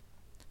rest.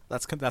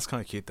 That's kind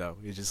of cute, though.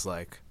 You're just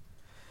like,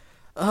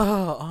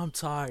 oh, I'm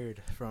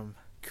tired from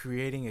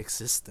creating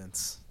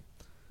existence.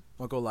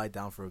 I'll go lie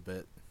down for a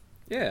bit.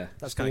 Yeah,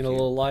 that's just kind need of a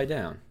little lie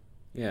down.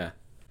 Yeah.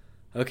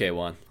 Okay,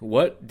 Juan,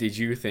 what did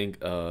you think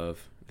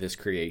of this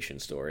creation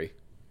story?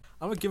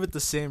 I'm going to give it the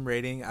same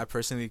rating I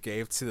personally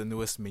gave to the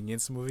newest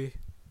Minions movie.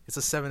 It's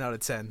a 7 out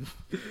of 10.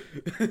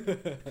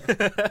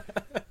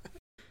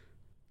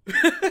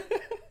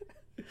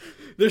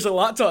 There's a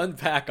lot to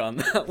unpack on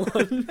that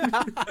one.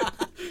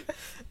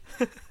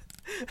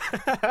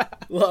 A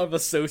lot of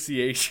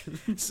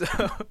association. So,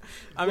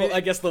 I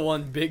guess the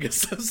one big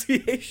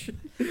association.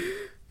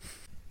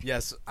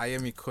 Yes, I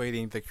am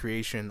equating the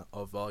creation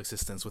of all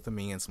existence with the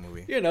Minions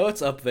movie. You know,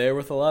 it's up there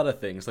with a lot of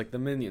things, like the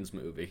Minions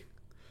movie.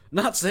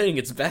 Not saying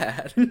it's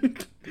bad.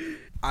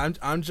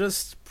 I'm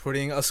just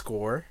putting a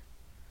score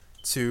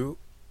to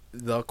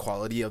the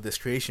quality of this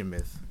creation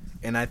myth.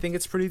 and I think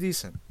it's pretty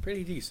decent.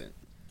 Pretty decent.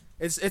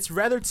 It's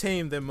rather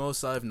tame than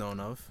most I've known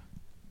of.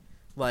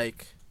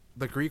 Like,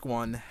 the Greek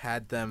one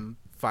had them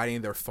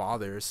fighting their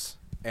fathers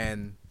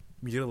and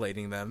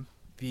mutilating them.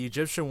 The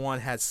Egyptian one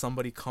had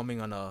somebody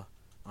coming on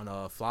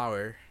a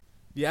flower.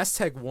 The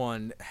Aztec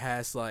one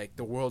has, like,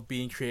 the world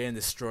being created and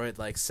destroyed,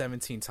 like,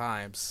 17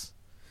 times.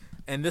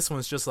 And this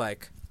one's just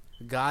like,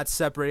 God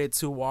separated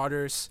two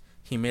waters.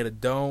 He made a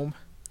dome.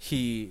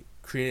 He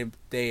created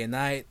day and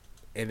night.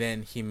 And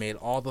then he made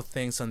all the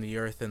things on the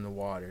earth and the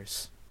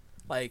waters.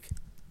 Like,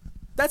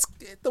 that's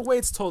the way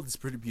it's told is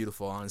pretty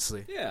beautiful,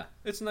 honestly. Yeah,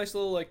 it's a nice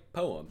little, like,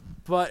 poem.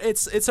 But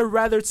it's a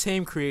rather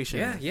tame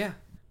creation. Yeah.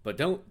 But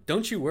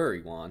don't you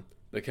worry, Juan,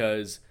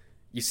 because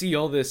you see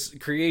all this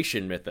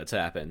creation myth that's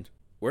happened.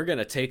 We're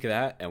gonna take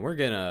that and we're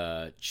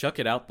gonna chuck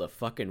it out the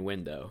fucking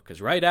window.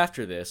 Because right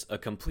after this, a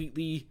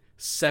completely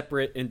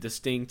separate and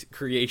distinct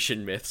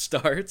creation myth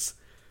starts.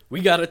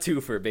 We got a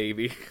twofer,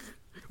 baby.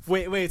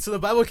 Wait, so the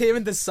Bible can't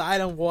even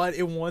decide on what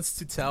it wants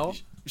to tell?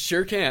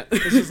 Sure can't.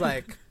 It's just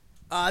like,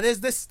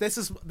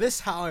 this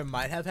how it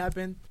might have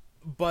happened,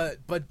 but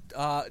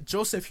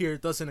Joseph here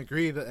doesn't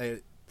agree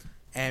that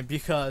and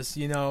because,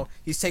 you know,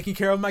 he's taking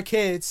care of my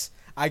kids,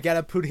 I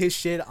gotta put his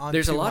shit on.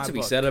 There's a lot to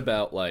be said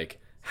about, like,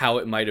 how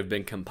it might have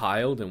been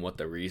compiled and what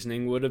the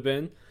reasoning would have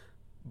been,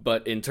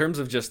 but in terms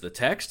of just the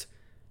text,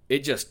 it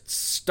just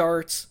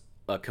starts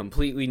a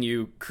completely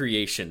new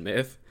creation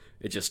myth.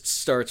 It just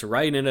starts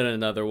right in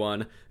another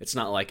one. It's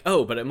not like,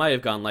 oh, but it might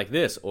have gone like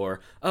this, or,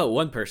 oh,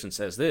 one person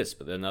says this,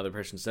 but then another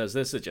person says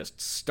this. It just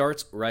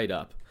starts right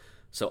up.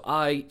 So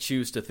I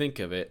choose to think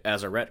of it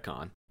as a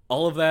retcon.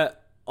 All of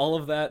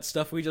that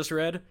stuff we just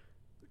read,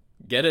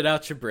 get it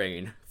out your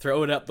brain.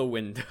 Throw it out the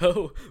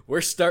window.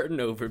 We're starting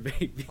over,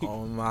 baby.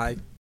 Oh my.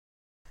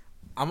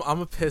 I'm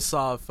gonna piss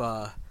off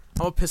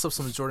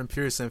some Jordan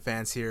Peterson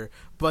fans here,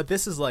 but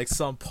this is like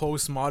some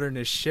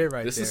postmodernist shit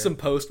right This there. is some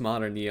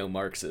postmodern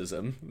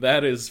neo-Marxism.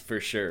 That is for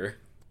sure.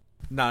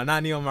 No,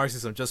 not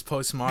neo-Marxism, just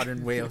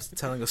postmodern way of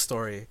telling a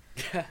story.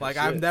 Like,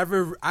 Shit. I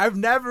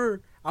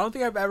don't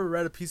think I've ever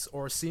read a piece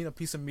or seen a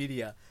piece of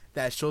media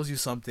that shows you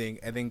something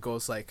and then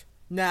goes like,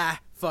 nah,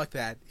 fuck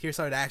that. Here's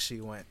how it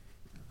actually went.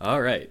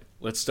 All right,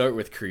 let's start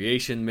with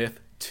Creation Myth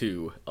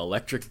 2,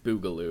 Electric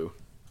Boogaloo.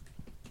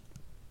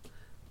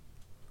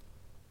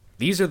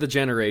 These are the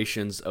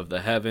generations of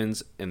the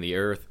heavens and the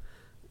earth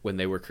when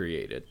they were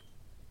created.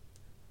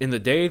 In the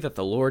day that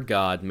the Lord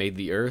God made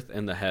the earth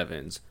and the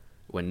heavens,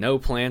 when no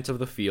plant of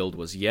the field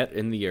was yet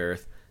in the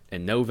earth,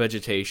 and no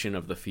vegetation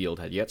of the field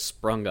had yet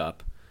sprung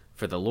up,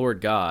 for the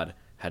Lord God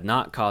had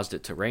not caused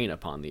it to rain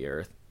upon the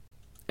earth,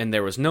 and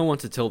there was no one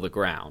to till the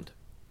ground,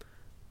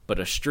 but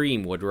a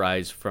stream would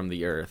rise from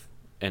the earth,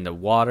 and to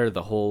water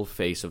the whole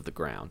face of the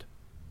ground.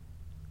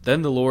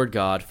 Then the Lord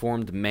God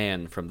formed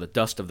man from the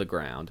dust of the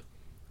ground,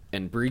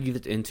 and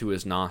breathed into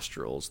his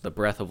nostrils the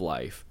breath of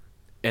life,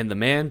 and the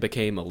man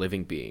became a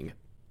living being.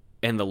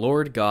 And the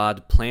Lord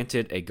God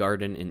planted a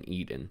garden in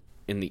Eden,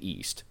 in the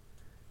east,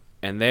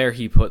 and there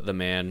he put the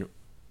man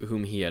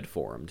whom he had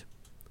formed.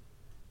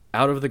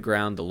 Out of the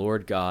ground the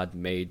Lord God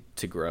made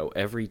to grow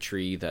every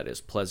tree that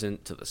is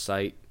pleasant to the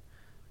sight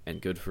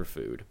and good for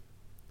food.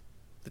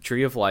 The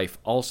tree of life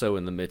also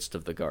in the midst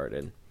of the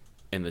garden,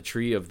 and the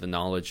tree of the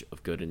knowledge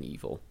of good and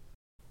evil.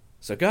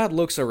 So God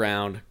looks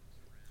around,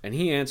 and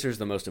he answers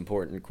the most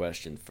important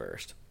question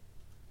first.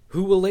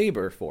 Who will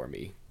labor for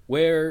me?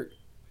 Where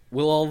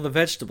will all the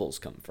vegetables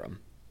come from?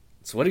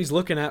 It's what he's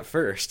looking at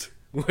first.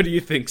 What do you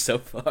think so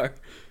far?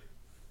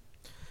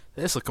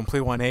 This is a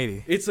complete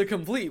 180. It's a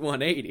complete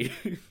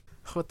 180.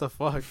 What the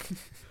fuck?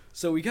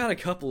 So we got a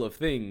couple of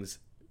things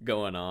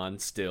going on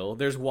still.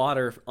 There's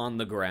water on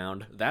the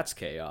ground. That's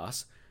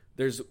chaos.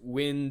 There's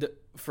wind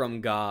from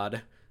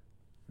God.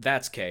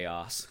 That's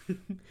chaos.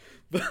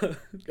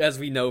 As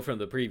we know from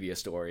the previous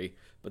story.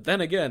 But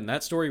then again,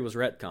 that story was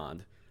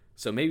retconned.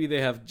 So maybe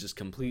they have just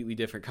completely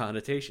different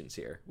connotations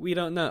here. We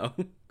don't know.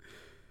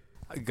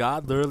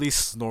 God literally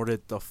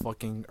snorted the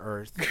fucking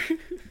earth.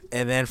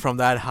 And then from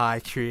that high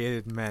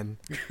created men.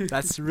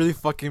 That's really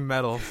fucking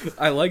metal.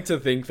 I like to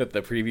think that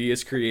the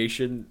previous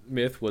creation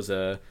myth was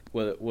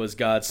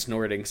God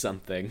snorting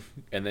something,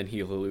 and then he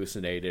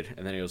hallucinated,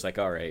 and then he was like,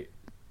 all right,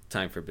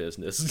 time for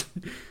business.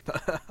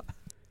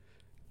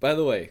 By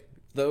the way,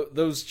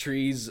 those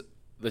trees,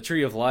 the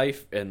tree of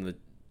life and the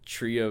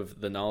tree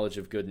of the knowledge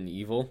of good and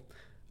evil,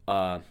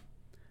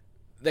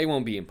 they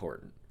won't be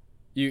important.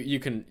 You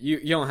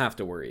don't have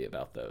to worry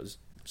about those.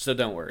 So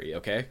don't worry,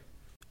 okay?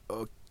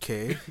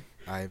 Okay.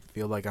 I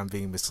feel like I'm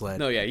being misled.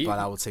 No, yeah, but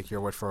I will take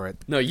your word for it.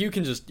 No, you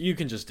can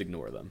just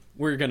ignore them.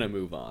 We're gonna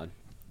move on.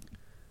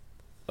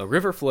 A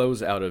river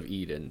flows out of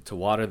Eden to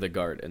water the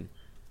garden,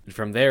 and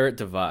from there it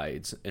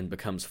divides and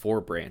becomes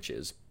 4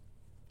 branches.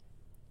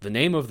 The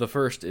name of the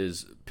first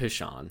is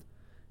Pishon.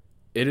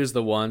 It is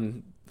the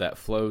one that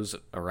flows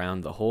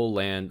around the whole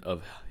land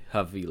of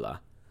Havilah,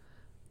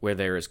 where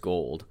there is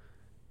gold,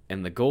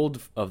 and the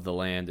gold of the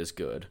land is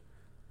good.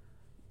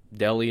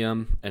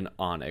 Bdellium and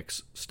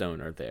onyx stone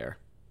are there.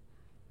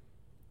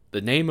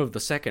 The name of the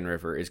second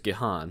river is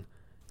Gihon.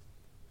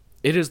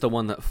 It is the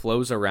one that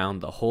flows around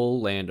the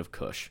whole land of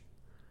Cush.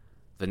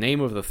 The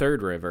name of the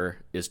third river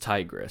is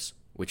Tigris,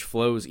 which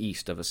flows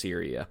east of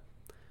Assyria.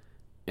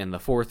 And the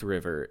fourth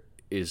river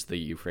is the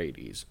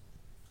Euphrates.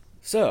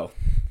 So,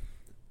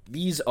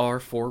 these are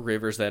 4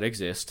 rivers that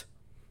exist.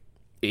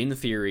 In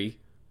theory,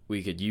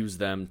 we could use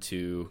them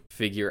to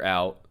figure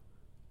out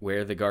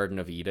where the Garden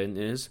of Eden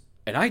is.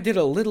 And I did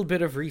a little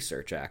bit of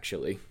research,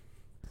 actually.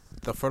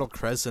 The Fertile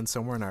Crescent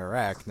somewhere in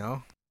Iraq,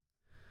 no?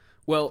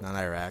 Well, not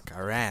Iraq,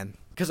 Iran.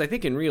 Because I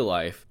think in real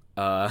life,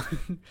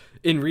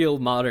 in real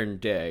modern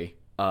day,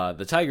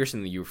 the Tigris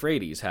and the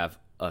Euphrates have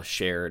a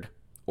shared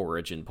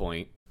origin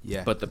point.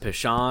 Yeah. But the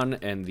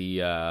Pishon and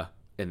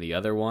the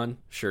other one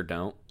sure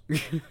don't.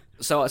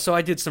 So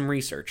I did some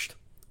research.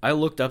 I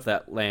looked up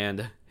that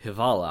land,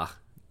 Hivala,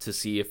 to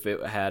see if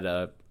it had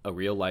a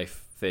real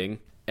life thing.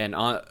 And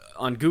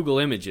on Google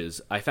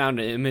Images, I found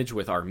an image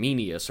with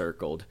Armenia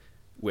circled,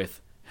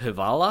 with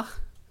Hivala,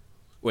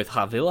 with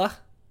Havila, ?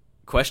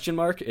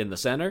 In the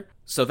center.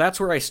 So that's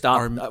where I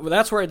stopped.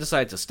 That's where I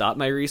decided to stop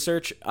my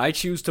research. I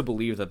choose to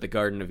believe that the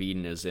Garden of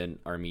Eden is in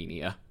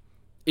Armenia.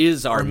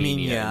 Is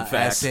Armenia, in fact.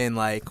 As in,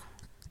 like,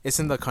 it's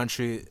in the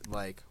country,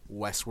 like,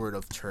 westward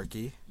of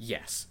Turkey.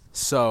 Yes.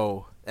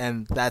 So,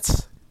 and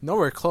that's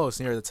nowhere close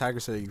near the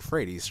Tigris or the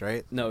Euphrates,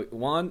 right? No,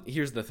 Juan,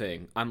 here's the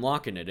thing. I'm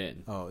locking it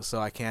in. Oh, so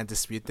I can't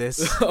dispute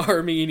this?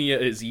 Armenia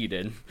is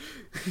Eden.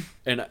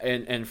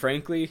 and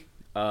frankly,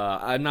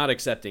 I'm not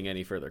accepting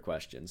any further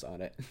questions on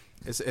it.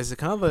 Is it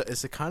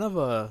kind of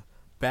a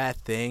bad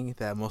thing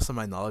that most of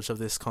my knowledge of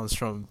this comes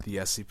from the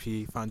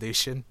SCP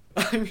Foundation?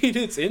 I mean,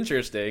 it's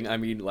interesting. I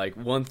mean, like,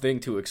 one thing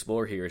to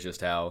explore here is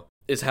just how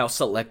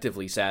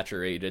selectively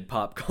saturated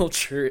pop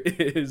culture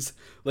is.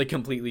 Like,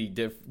 completely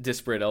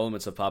disparate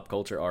elements of pop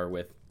culture are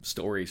with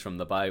stories from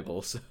the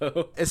Bible.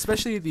 So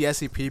especially the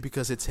SCP,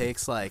 because it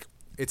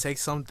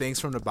takes some things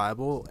from the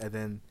Bible and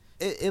then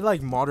it like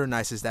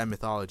modernizes that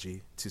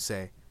mythology, to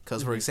say.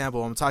 Because, for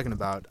example, I'm talking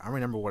about, I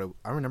remember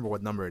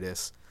what number it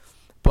is,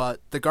 but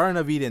the Garden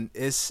of Eden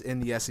is in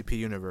the SCP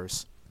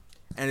universe,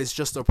 and it's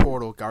just a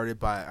portal guarded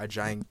by a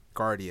giant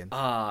guardian.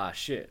 Ah,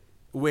 shit.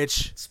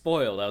 Which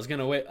spoiled. I was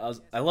gonna wait.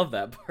 I love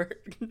that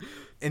part.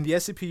 In the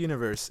SCP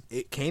universe,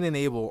 Cain and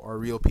Abel are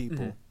real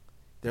people. Mm-hmm.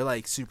 They're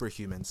like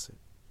superhumans.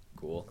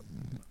 Cool.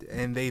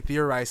 And they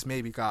theorize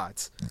maybe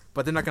gods,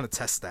 but they're not gonna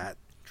test that.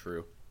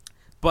 True.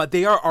 But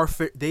they are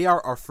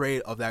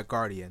afraid of that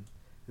guardian.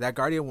 That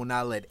guardian will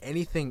not let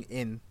anything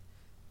in,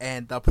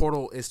 and the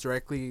portal is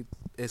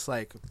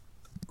like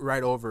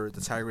right over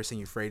the Tigris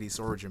and Euphrates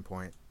origin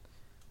point,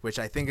 which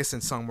I think is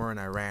in somewhere in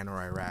Iran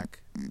or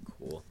Iraq.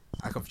 Cool.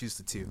 I confused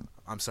the two.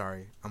 I'm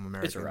sorry. I'm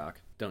American. It's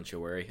Iraq. Don't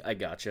you worry. I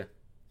gotcha.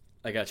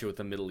 I got you with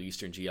the Middle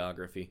Eastern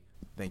geography.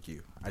 Thank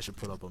you. I should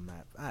put up a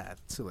map.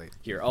 Too late.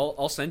 Here,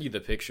 I'll send you the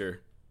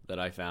picture that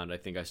I found. I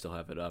think I still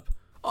have it up.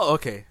 Oh,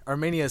 okay.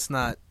 Armenia is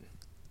not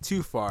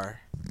too far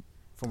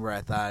from where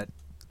I thought.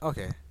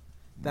 Okay.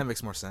 That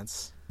makes more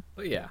sense.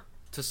 But yeah,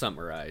 to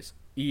summarize,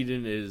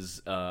 Eden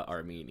is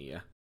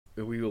Armenia.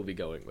 We will be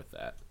going with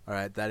that. All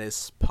right, that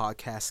is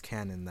podcast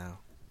canon now.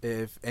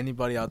 If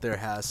anybody out there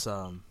has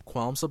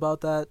qualms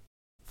about that,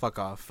 fuck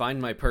off.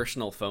 Find my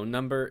personal phone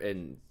number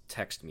and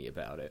text me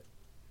about it.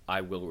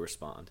 I will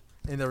respond.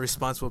 And the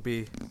response will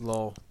be,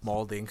 lol,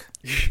 molding.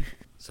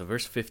 So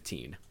verse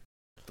 15.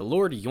 The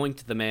Lord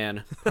yoinked the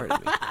man,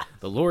 pardon me.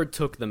 The Lord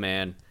took the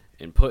man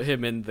and put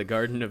him in the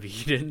Garden of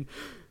Eden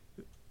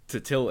to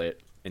till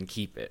it and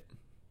keep it.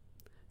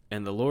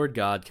 And the Lord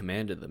God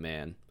commanded the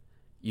man,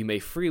 You may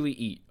freely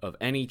eat of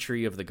any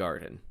tree of the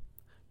garden,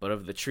 but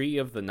of the tree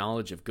of the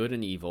knowledge of good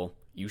and evil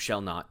you shall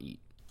not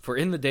eat. For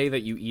in the day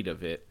that you eat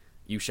of it,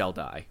 you shall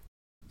die.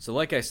 So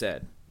like I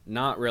said,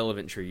 not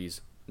relevant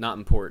trees, not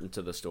important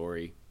to the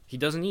story. He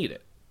doesn't eat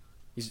it.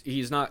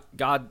 He's not,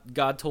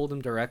 God told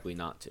him directly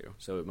not to,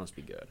 so it must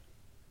be good.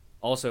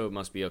 Also, it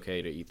must be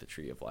okay to eat the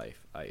tree of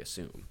life, I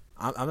assume.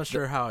 I'm not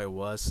sure how it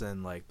was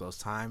in like those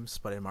times,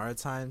 but in modern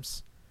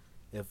times,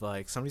 if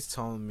like somebody's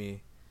telling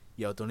me,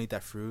 yo, don't eat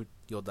that fruit,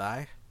 you'll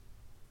die,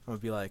 I'm gonna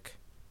be like,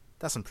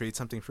 that's some pretty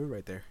tempting fruit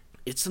right there.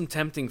 It's some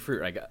tempting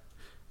fruit.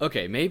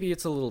 Okay, maybe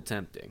it's a little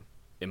tempting.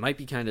 It might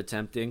be kind of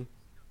tempting.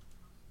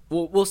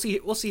 We'll see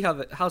how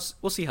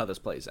this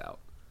plays out.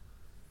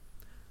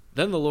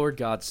 Then the Lord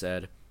God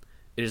said,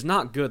 It is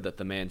not good that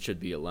the man should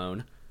be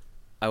alone.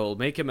 I will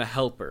make him a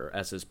helper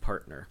as his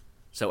partner.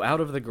 So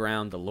out of the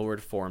ground the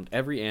Lord formed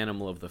every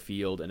animal of the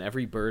field and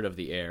every bird of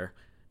the air,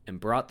 and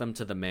brought them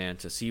to the man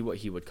to see what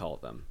he would call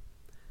them.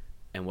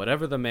 And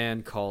whatever the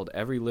man called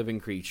every living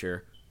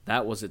creature,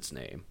 that was its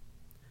name.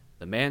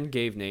 The man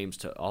gave names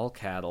to all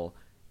cattle,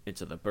 and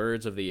to the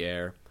birds of the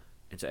air,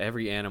 and to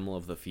every animal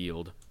of the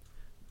field.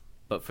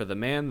 But for the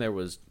man there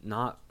was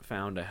not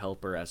found a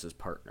helper as his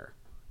partner.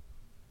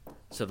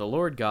 So the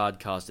Lord God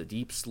caused a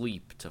deep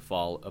sleep to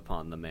fall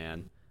upon the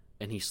man,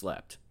 and he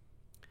slept.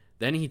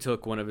 Then he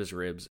took one of his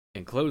ribs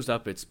and closed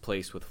up its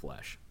place with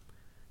flesh.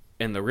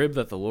 And the rib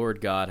that the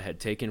Lord God had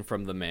taken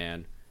from the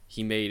man,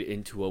 he made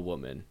into a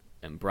woman,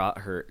 and brought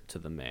her to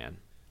the man.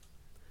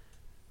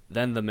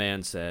 Then the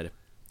man said,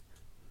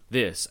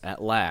 This,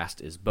 at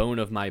last, is bone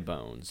of my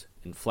bones,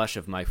 and flesh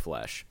of my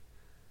flesh.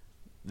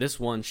 This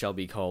one shall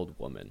be called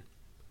woman,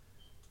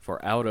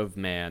 for out of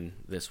man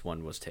this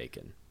one was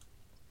taken.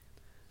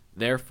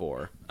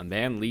 Therefore, a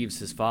man leaves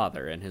his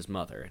father and his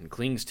mother, and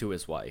clings to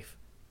his wife,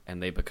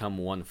 and they become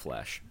one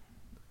flesh.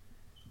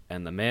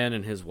 And the man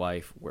and his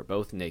wife were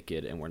both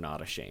naked and were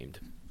not ashamed.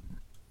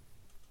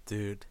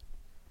 Dude,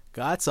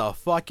 God's a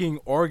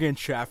fucking organ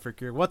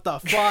trafficker. What the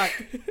fuck?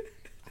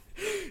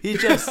 He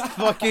just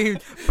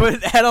fucking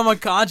put Adam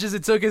unconscious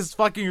and took his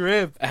fucking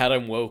rib.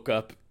 Adam woke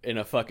up in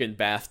a fucking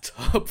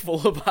bathtub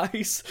full of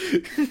ice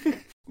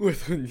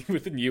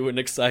with new and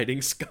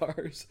exciting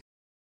scars.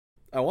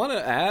 I want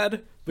to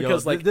add,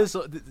 because this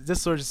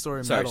origin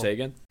story. Sorry, metal. Say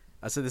again.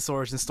 I said this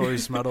origin story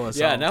is metal as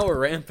Yeah, hell. now we're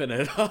ramping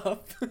it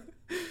up.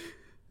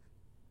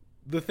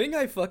 The thing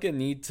I fucking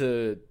need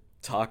to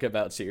talk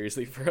about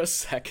seriously for a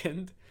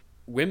second: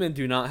 women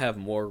do not have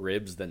more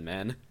ribs than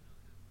men.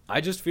 I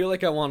just feel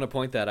like I want to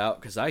point that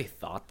out because I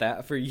thought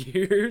that for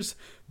years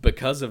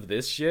because of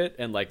this shit,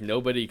 and like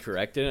nobody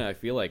corrected it. And I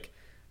feel like,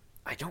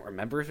 I don't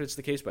remember if it's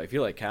the case, but I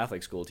feel like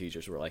Catholic school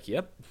teachers were like,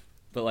 "Yep,"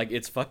 but like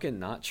it's fucking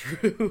not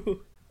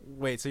true.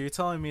 Wait, so you're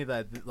telling me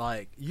that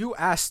like you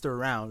asked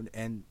around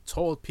and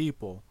told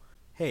people,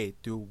 "Hey,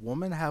 do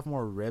women have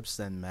more ribs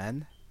than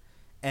men?"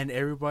 And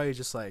everybody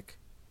just like,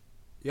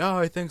 "Yeah,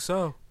 I think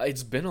so."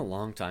 It's been a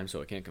long time,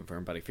 so I can't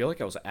confirm, but I feel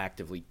like I was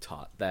actively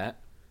taught that.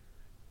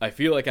 I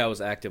feel like I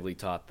was actively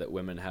taught that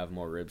women have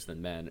more ribs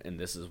than men, and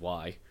this is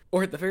why.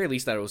 Or at the very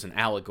least, that it was an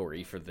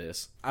allegory for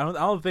this. I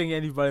don't think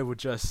anybody would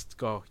just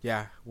go,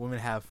 "Yeah, women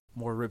have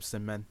more ribs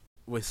than men,"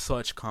 with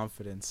such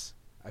confidence.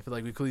 I feel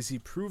like we could see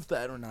proof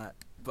that or not.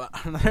 But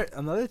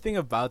another thing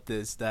about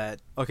this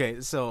that,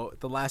 okay, so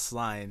the last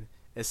line,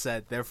 it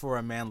said, "Therefore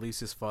a man leaves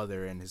his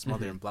father and his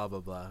mother," and blah, blah,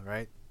 blah,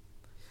 right?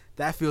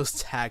 That feels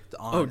tacked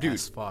on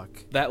as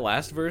fuck. That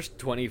last verse,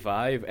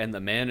 25, and the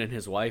man and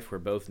his wife were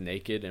both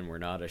naked and were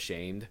not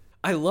ashamed.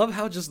 I love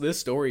how just this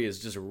story is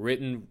just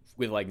written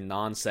with like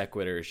non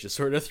sequiturs just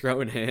sort of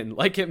thrown in.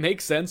 Like it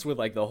makes sense with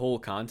like the whole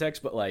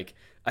context, but like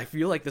I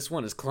feel like this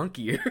one is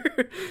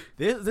clunkier.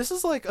 This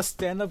is like a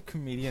stand-up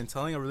comedian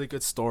telling a really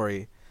good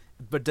story,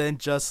 but then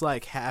just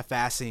like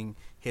half-assing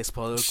his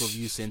political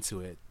views into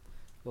it.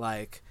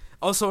 Like,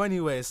 also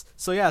anyways,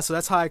 so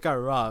that's how I got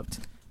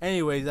robbed.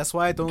 Anyways, that's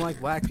why I don't like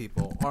black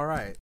people. All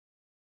right.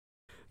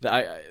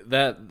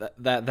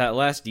 That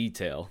last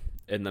detail,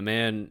 and the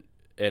man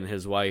and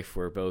his wife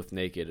were both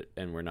naked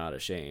and were not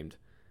ashamed.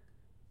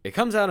 It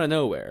comes out of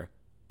nowhere,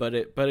 but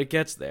it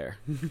gets there.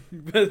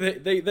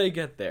 But they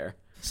get there.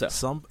 So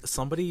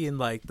somebody in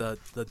like the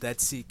Dead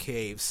Sea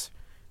caves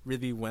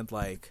really went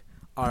like,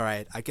 all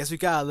right, I guess we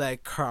gotta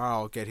let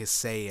Carl get his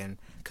say in,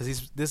 because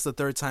this is the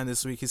third time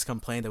this week he's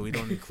complained that we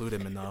don't include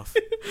him enough.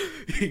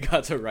 He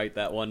got to write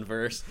that one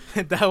verse.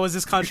 That was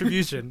his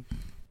contribution.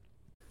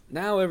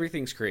 Now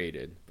everything's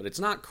created, but it's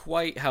not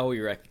quite how we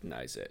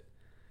recognize it.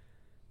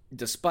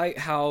 Despite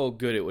how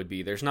good it would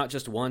be, there's not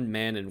just one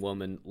man and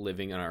woman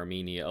living in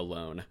Armenia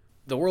alone.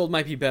 The world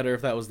might be better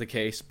if that was the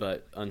case,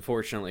 but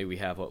unfortunately we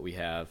have what we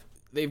have.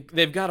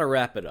 They've got to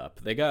wrap it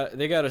up. They got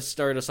to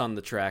start us on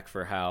the track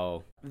for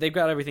how they've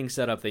got everything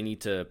set up. They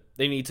need to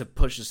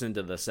push us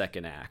into the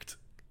second act.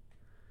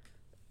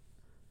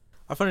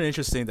 I find it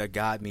interesting that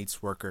God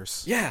needs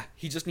workers. Yeah,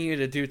 he just needed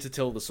a dude to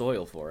till the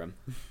soil for him.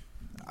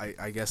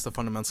 I guess the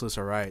fundamentalists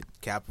are right.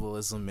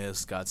 Capitalism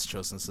is God's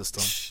chosen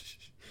system.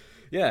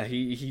 Yeah,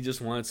 he just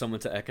wanted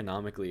someone to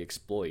economically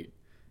exploit.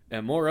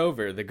 And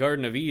moreover, the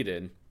Garden of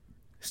Eden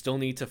still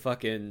need to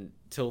fucking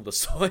till the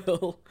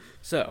soil.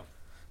 So,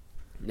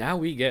 now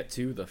we get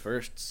to the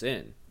first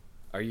sin.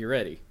 Are you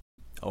ready?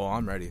 Oh,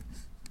 I'm ready.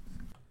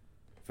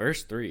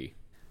 Verse 3.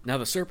 Now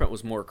the serpent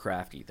was more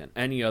crafty than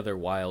any other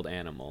wild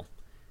animal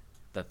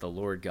that the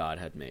Lord God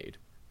had made.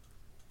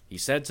 He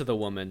said to the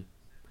woman,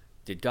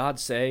 "Did God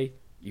say,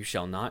 'You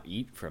shall not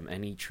eat from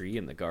any tree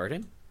in the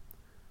garden?'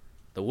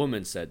 The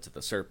woman said to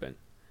the serpent,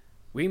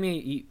 'We may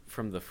eat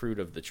from the fruit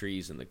of the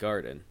trees in the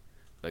garden,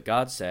 but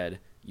God said,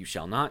 You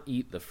shall not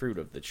eat the fruit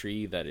of the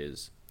tree that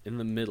is in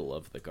the middle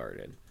of the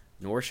garden,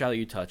 nor shall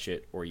you touch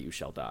it, or you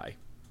shall die.'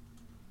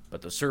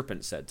 But the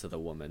serpent said to the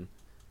woman,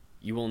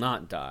 'You will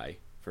not die,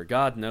 for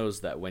God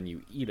knows that when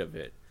you eat of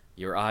it,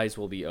 your eyes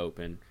will be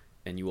open,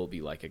 and you will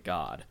be like a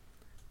god,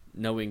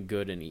 knowing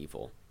good and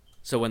evil.'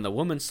 So when the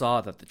woman saw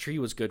that the tree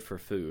was good for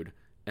food,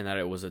 and that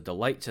it was a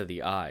delight to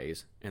the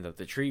eyes, and that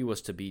the tree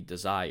was to be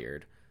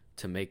desired,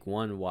 to make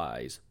one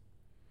wise,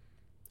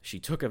 she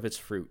took of its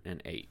fruit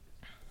and ate.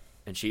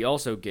 And she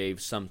also gave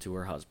some to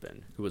her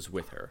husband, who was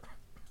with her,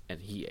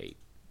 and he ate.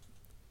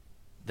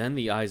 Then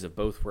the eyes of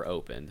both were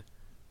opened,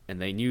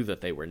 and they knew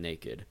that they were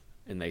naked,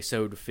 and they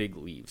sewed fig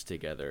leaves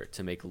together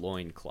to make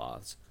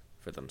loincloths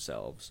for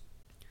themselves."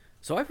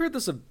 So I've heard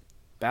this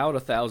about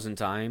 1,000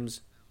 times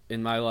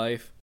in my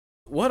life.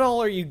 What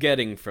all are you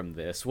getting from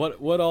this?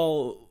 What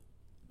all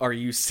are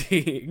you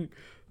seeing?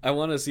 I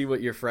want to see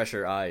what your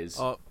fresher eyes.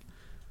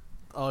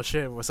 Oh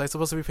shit! Was I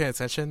supposed to be paying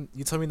attention?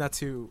 You told me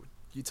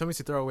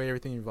to throw away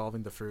everything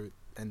involving the fruit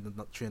and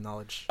the tree of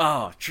knowledge.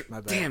 Oh, My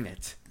bad. Damn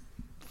it!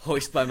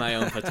 Hoist by my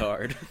own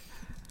petard.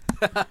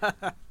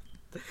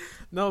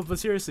 No, but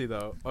seriously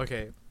though,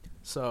 okay.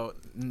 So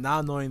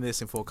not knowing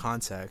this in full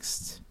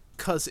context,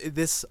 because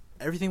this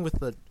everything with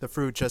the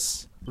fruit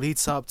just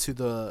leads up to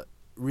the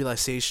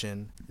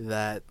realization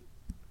that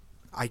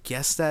I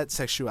guess that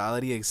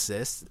sexuality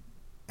exists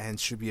and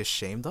should be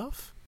ashamed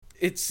of.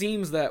 It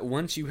seems that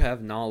once you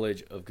have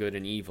knowledge of good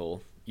and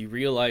evil, you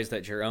realize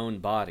that your own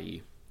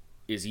body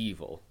is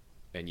evil,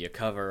 and you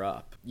cover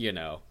up,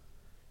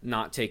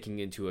 not taking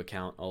into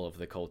account all of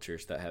the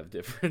cultures that have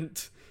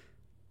different,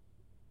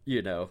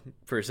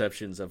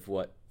 perceptions of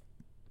what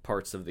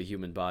parts of the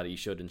human body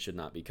should and should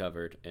not be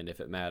covered, and if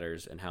it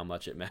matters and how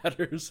much it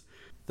matters.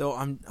 Though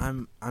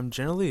I'm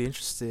generally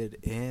interested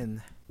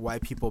in why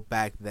people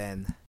back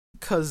then,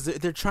 because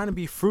they're trying to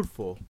be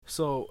fruitful.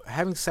 So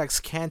having sex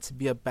can't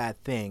be a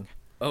bad thing.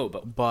 Oh,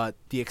 but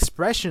the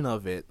expression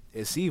of it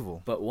is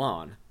evil. But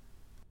Juan,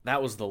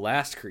 that was the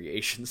last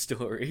creation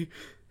story.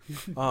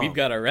 Oh. We've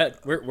got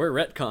we're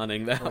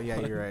retconning that. Oh yeah,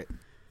 one. you're right.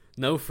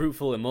 No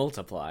fruitful and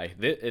multiply.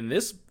 In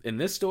this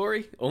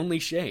story, only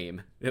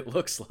shame. It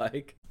looks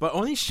like. But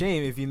only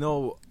shame if you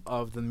know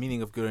of the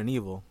meaning of good and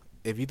evil.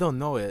 If you don't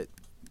know it,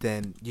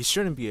 then you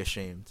shouldn't be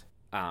ashamed.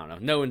 I don't know.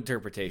 No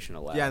interpretation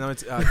allowed. Yeah, no,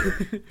 it's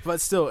but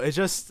still,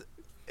 again,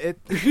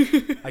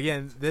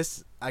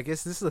 I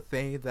guess this is a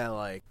thing that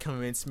like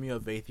convinced me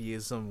of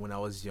atheism when I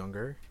was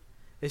younger.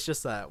 It's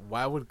just that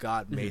why would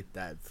God make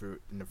that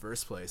fruit in the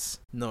first place,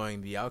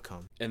 knowing the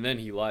outcome? And then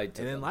he lied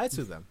to them. And then lied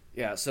to them.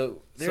 Yeah,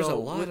 so there's a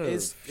lot of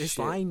is shit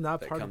lying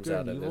not that part of comes good out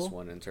and of evil? this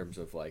one in terms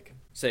of like.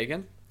 Say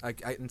again?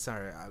 I'm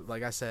sorry.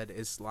 Like I said,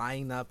 is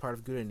lying not part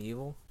of good and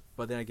evil?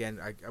 But then again,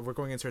 we're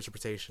going into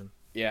interpretation.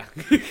 Yeah.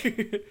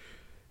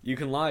 You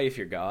can lie if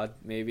you're God,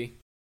 maybe.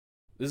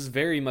 This is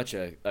very much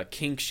a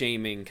kink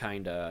shaming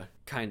kind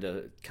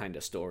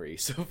of story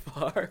so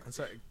far. I'm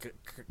sorry.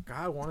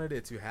 God wanted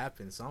it to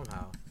happen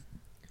somehow,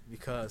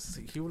 because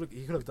he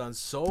could have done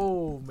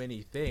so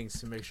many things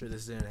to make sure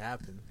this didn't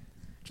happen.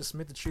 Just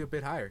make the tree a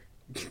bit higher.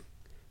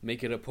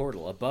 Make it a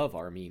portal above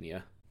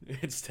Armenia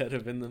instead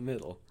of in the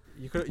middle.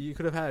 You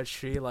could have had a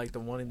tree like the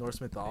one in Norse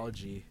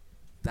mythology.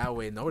 That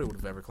way, nobody would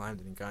have ever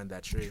climbed it and gotten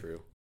that tree.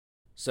 True.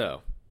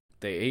 So,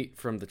 they ate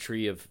from the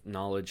tree of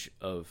knowledge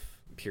of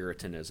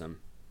Puritanism,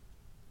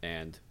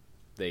 and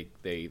they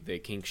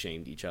kink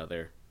shamed each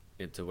other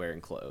into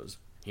wearing clothes.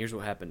 Here's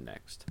what happened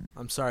next.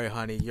 I'm sorry,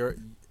 honey. You're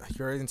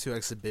into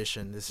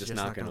exhibition. This is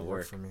Just not going to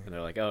work for me. And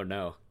they're like, oh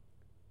no,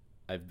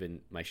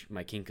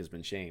 my kink has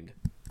been shamed.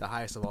 The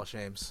highest of all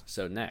shames.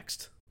 So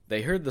next,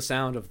 they heard the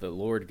sound of the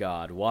Lord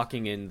God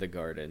walking in the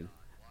garden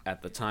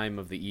at the time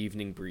of the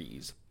evening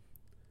breeze.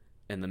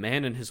 And the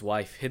man and his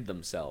wife hid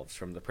themselves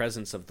from the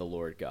presence of the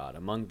Lord God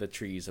among the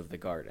trees of the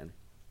garden.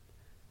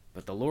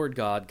 But the Lord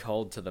God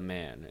called to the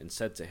man and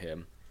said to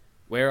him,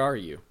 "Where are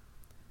you?"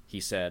 He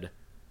said,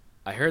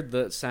 "I heard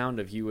the sound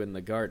of you in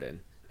the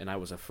garden, and I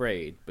was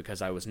afraid,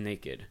 because I was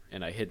naked,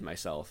 and I hid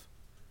myself."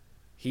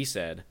 He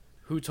said,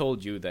 "Who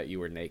told you that you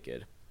were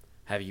naked?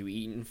 Have you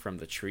eaten from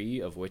the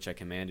tree of which I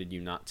commanded you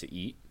not to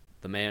eat?"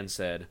 The man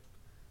said,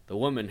 "The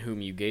woman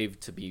whom you gave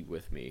to be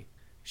with me,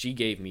 she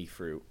gave me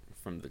fruit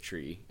from the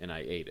tree, and I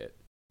ate it."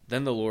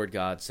 Then the Lord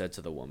God said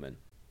to the woman,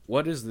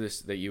 "What is this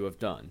that you have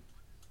done?"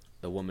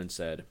 The woman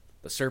said,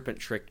 "The serpent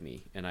tricked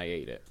me, and I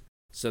ate it."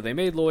 So they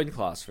made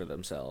loincloths for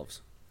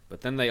themselves,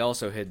 but then they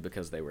also hid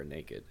because they were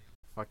naked.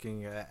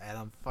 Fucking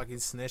Adam fucking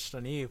snitched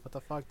on Eve. What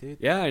the fuck, dude?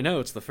 Yeah, I know,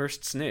 it's the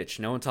first snitch.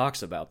 No one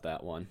talks about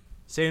that one.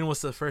 Satan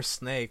was the first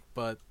snake,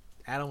 but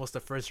Adam was the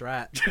first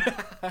rat.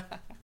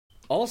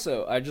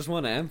 Also, I just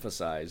want to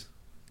emphasize,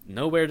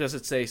 nowhere does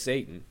it say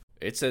Satan.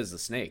 It says the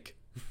snake.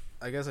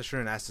 I guess I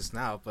shouldn't ask this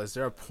now, but is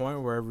there a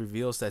point where it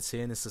reveals that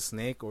Satan is the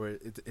snake, or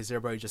is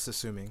everybody just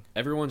assuming?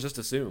 Everyone just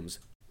assumes.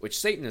 Which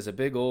Satan is a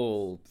big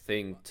old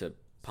thing to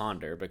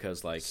ponder,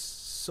 because, like...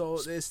 So,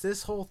 is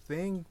this whole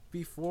thing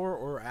before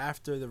or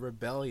after the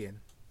rebellion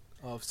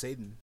of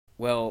Satan?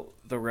 Well,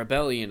 the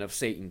rebellion of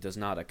Satan does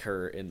not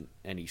occur in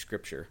any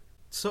scripture.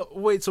 So,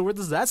 wait, so where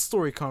does that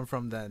story come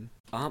from, then?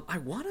 I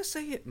want to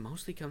say it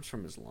mostly comes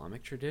from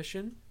Islamic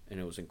tradition, and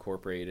it was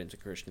incorporated into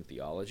Christian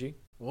theology.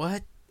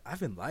 What? I've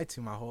been lied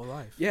to my whole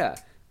life. Yeah,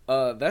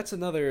 that's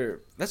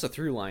a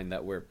through line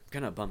that we're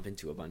gonna bump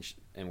into a bunch,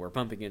 and we're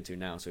bumping into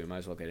now, so we might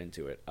as well get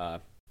into it.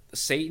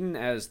 Satan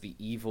as the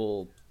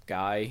evil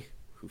guy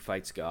who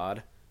fights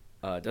God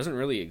doesn't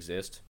really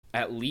exist,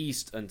 at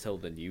least until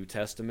the New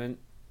Testament,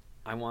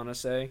 I want to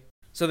say.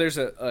 So there's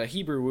a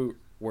Hebrew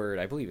word,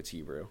 I believe it's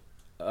Hebrew,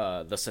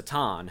 the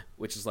Satan,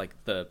 which is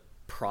like the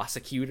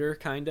prosecutor,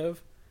 kind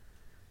of.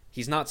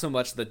 He's not so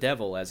much the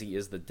devil as he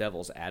is the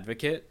devil's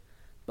advocate,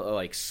 but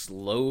like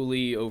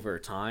slowly over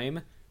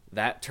time,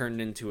 that turned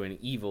into an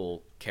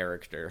evil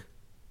character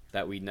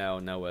that we now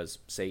know as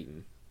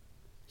Satan.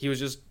 He was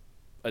just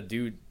a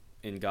dude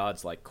in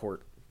God's like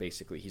court,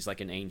 basically. He's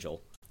like an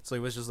angel. So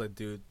he was just like,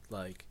 dude,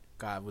 like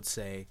God would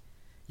say,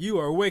 "You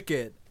are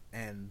wicked,"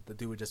 and the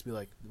dude would just be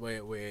like,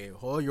 wait,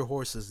 hold your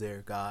horses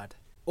there, God.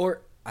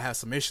 Or I have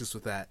some issues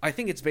with that. I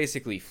think it's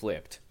basically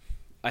flipped.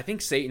 I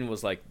think Satan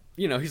was like,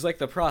 he's like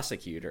the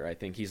prosecutor. I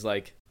think he's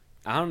like,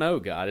 I don't know,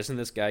 God, isn't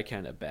this guy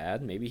kind of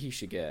bad? Maybe he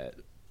should get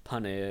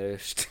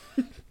punished.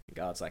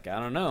 God's like, I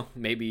don't know.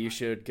 Maybe you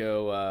should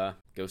go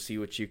see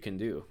what you can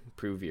do.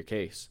 Prove your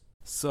case.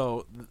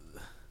 So,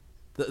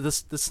 the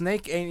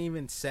snake ain't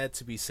even said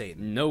to be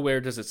Satan. Nowhere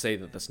does it say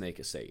that the snake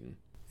is Satan.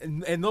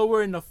 And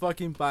nowhere in the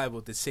fucking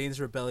Bible did Satan's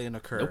rebellion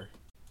occur. Nope.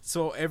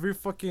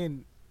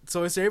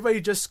 So is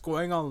everybody just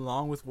going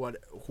along with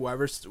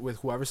whoever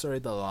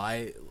started the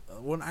lie?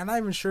 Well, I'm not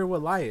even sure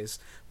what lie is.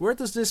 Where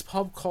does this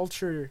pop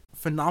culture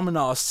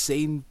phenomena of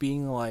Satan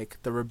being like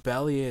the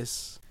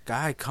rebellious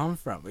guy come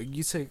from?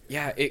 You say,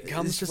 yeah, it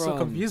comes it's just from, so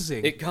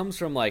confusing. It comes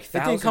from like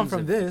thousands. It didn't come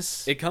from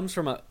this. It comes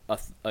from a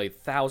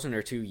 1,000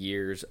 or 2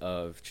 years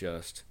of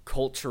just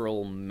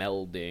cultural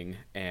melding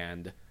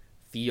and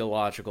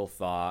theological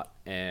thought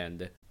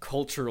and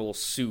cultural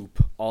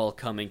soup all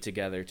coming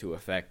together to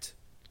affect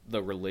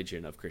the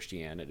religion of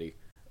Christianity.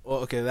 Well,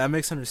 okay, that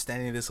makes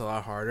understanding this a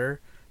lot harder,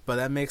 but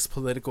that makes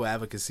political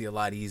advocacy a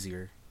lot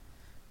easier.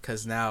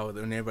 Because now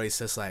when everybody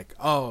says like,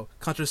 oh,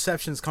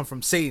 contraceptions come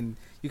from Satan,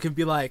 you can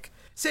be like,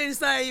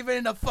 Satan's not even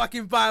in the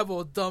fucking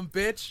Bible, dumb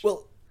bitch.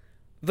 Well,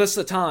 the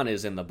Satan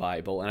is in the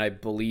Bible, and I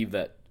believe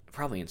that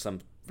probably in some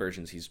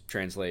versions he's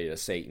translated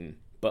as Satan,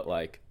 but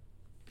like,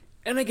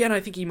 and again, I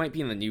think he might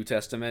be in the New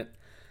Testament,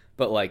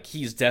 but like,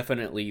 he's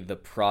definitely the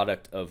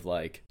product of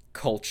like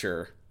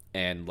culture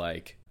and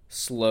like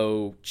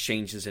slow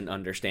changes in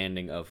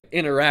understanding of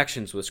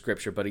interactions with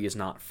Scripture, but he is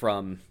not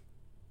from,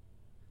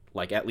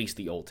 like, at least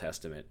the Old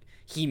Testament.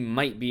 He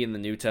might be in the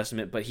New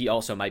Testament, but he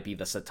also might be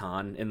the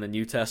Satan in the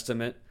New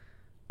Testament.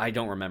 I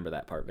don't remember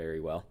that part very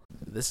well.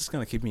 This is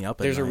going to keep me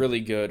up at There's night. a really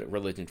good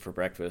Religion for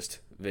Breakfast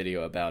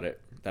video about it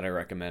that I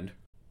recommend.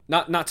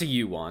 Not to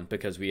you, Juan,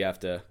 because we have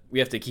to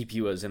keep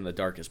you as in the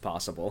dark as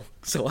possible,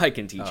 so I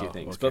can teach you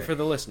things. Okay. But for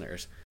the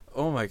listeners.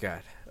 Oh my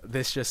god.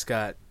 This just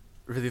got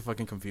really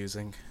fucking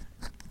confusing.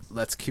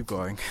 Let's keep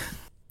going.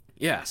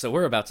 Yeah, so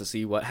we're about to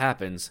see what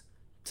happens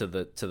to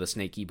the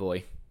snaky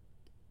boy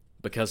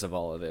because of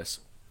all of this.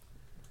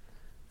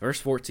 Verse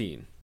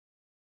 14.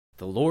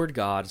 The Lord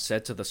God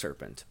said to the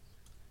serpent,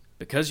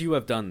 because you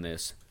have done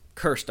this,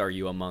 cursed are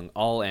you among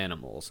all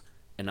animals,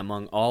 and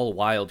among all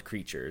wild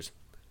creatures.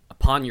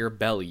 Upon your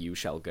belly you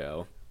shall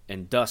go,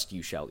 and dust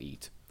you shall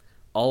eat,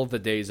 all the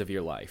days of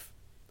your life.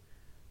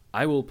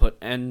 I will put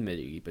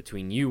enmity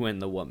between you and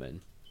the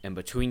woman, and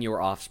between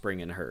your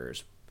offspring and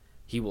hers.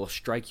 He will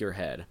strike your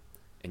head,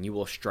 and you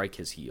will strike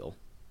his heel.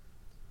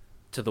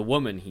 To the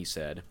woman he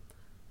said,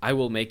 I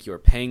will make your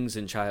pangs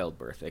in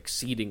childbirth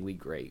exceedingly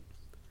great.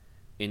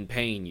 In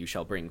pain you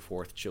shall bring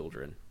forth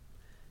children.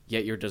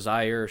 Yet your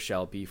desire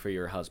shall be for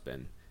your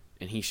husband,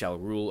 and he shall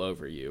rule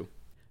over you.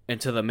 And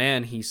to the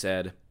man he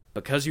said,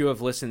 because you have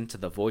listened to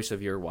the voice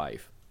of your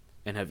wife,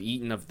 and have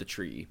eaten of the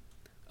tree,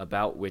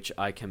 about which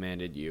I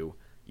commanded you,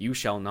 you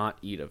shall not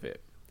eat of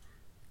it.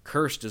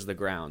 Cursed is the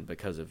ground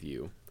because of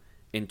you.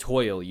 In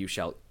toil you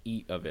shall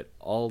eat of it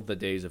all the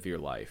days of your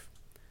life.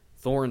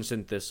 Thorns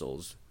and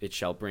thistles it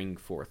shall bring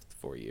forth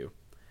for you,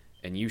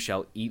 and you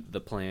shall eat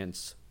the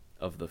plants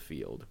of the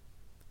field.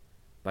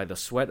 By the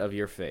sweat of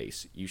your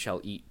face you shall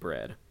eat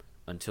bread,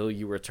 until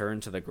you return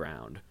to the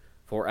ground,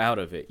 for out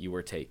of it you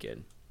were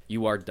taken.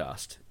 You are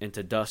dust, and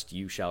to dust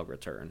you shall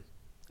return.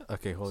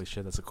 Okay, holy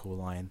shit, that's a cool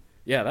line.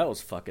 Yeah, that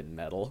was fucking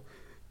metal.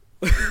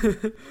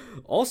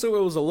 Also,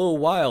 it was a little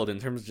wild in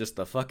terms of just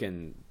the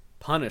fucking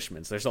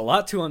punishments. There's a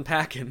lot to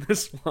unpack in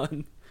this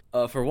one.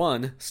 For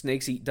one,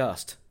 snakes eat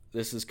dust.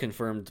 This is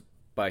confirmed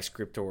by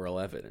scriptural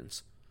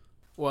evidence.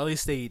 Well, at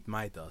least they eat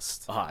my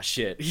dust. Ah,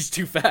 shit. He's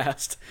too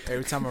fast.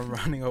 Every time I'm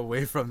running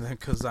away from them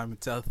because I'm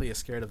deathly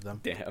scared of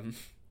them. Damn.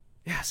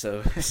 Yeah,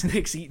 so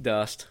snakes eat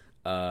dust.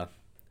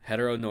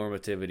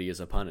 Heteronormativity is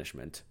a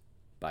punishment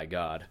by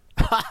God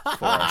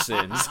for our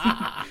sins.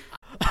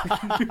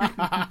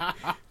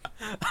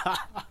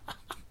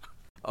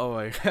 Oh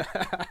my god.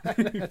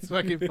 That's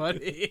fucking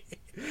funny.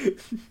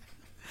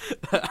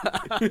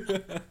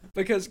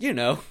 Because, you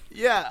know.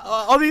 Yeah,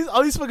 all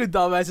these fucking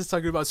dumbasses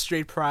talking about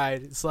straight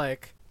pride. It's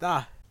like,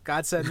 God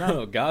said no.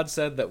 No, God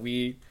said that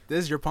this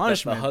is your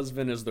punishment. That the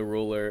husband is the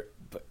ruler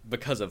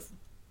because of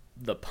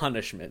the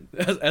punishment,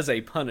 as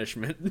a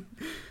punishment.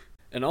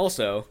 And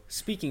also,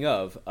 speaking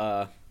of,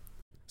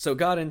 so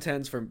God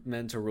intends for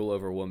men to rule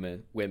over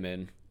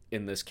women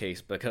in this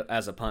case because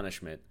as a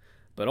punishment.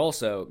 But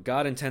also,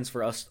 God intends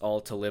for us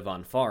all to live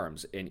on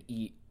farms and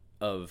eat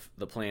of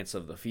the plants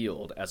of the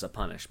field as a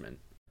punishment.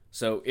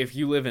 So if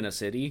you live in a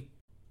city,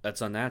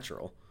 that's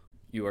unnatural.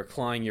 You are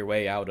clawing your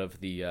way out of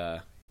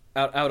the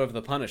out of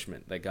the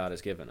punishment that God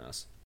has given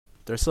us.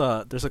 There's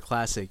a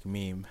classic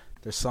meme.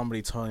 There's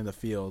somebody tilling the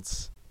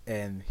fields,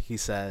 and he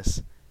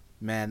says,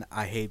 "Man,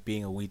 I hate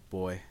being a wheat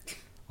boy."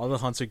 All the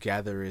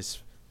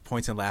hunter-gatherers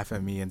point and laugh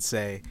at me and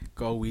say,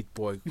 "Go, wheat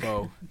boy,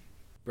 go."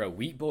 Bro,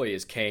 wheat boy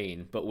is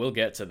Cain, but we'll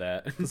get to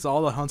that. Because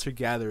all the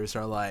hunter-gatherers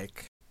are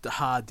like,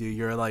 dude,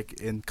 you're like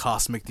in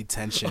cosmic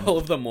detention. All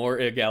of the more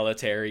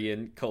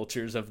egalitarian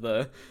cultures of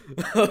the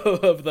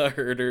of the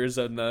herders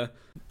on the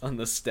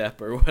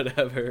steppe or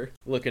whatever,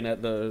 looking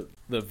at the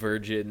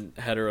virgin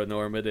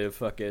heteronormative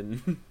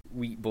fucking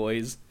wheat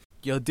boys.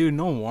 Yo, dude,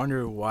 no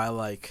wonder why,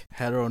 like,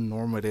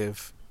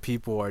 heteronormative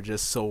people are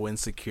just so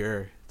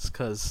insecure. It's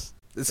because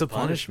it's a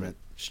punishment.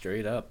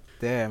 Straight up.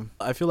 Damn.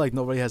 I feel like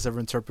nobody has ever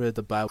interpreted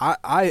the Bible.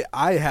 I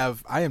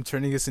am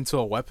turning this into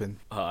a weapon.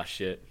 Oh,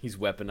 shit. He's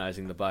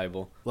weaponizing the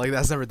Bible. Like,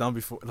 that's never done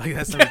before. Like,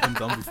 that's never been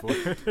done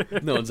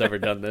before. No one's ever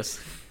done this.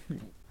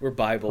 We're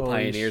Bible Holy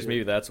pioneers. shit.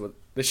 Maybe that's what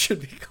this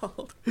should be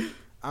called.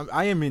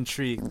 I am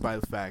intrigued by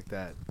the fact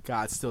that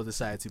God still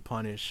decided to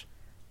punish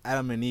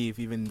Adam and Eve,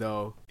 even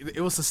though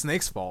it was the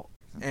snake's fault.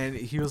 And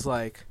he was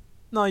like,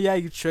 no, yeah,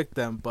 you tricked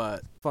them,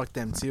 but fuck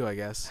them too, I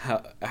guess.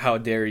 How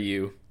dare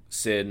you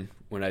sin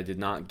when I did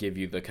not give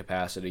you the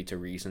capacity to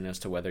reason as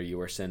to whether you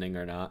were sinning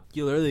or not?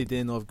 You literally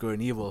didn't know of good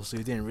and evil, so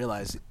you didn't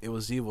realize it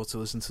was evil to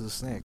listen to the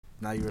snake.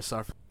 Now you were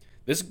suffering.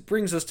 This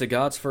brings us to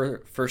God's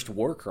first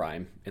war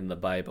crime in the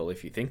Bible,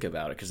 if you think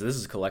about it, because this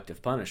is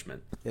collective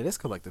punishment. It is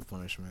collective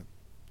punishment.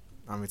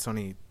 I mean, it's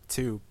only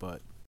 2,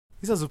 but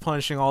he says we're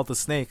punishing all the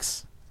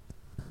snakes.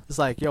 It's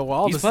like, yo,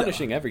 well, he's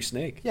punishing every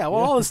snake. Yeah, well,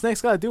 all the snakes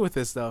got to do with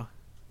this, though.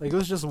 Like, it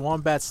was just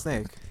one bad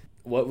snake.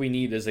 What we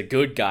need is a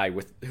good guy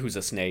who's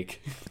a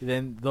snake.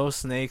 Then those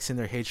snakes, in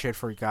their hatred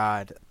for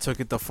God,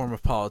 took it the form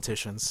of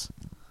politicians.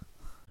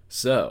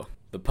 So,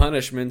 the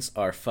punishments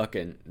are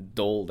fucking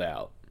doled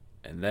out.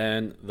 And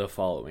then the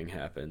following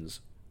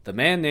happens. The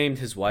man named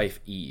his wife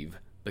Eve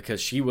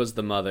because she was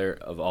the mother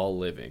of all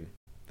living.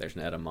 There's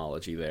an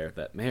etymology there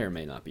that may or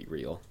may not be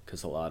real,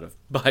 because a lot of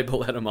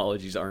Bible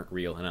etymologies aren't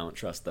real and I don't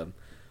trust them.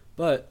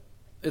 But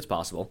it's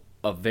possible.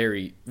 A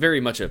very,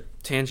 very much a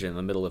tangent in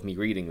the middle of me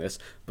reading this,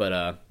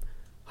 but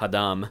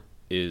Hadam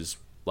is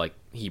like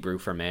Hebrew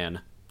for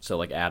man, so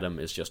like Adam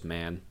is just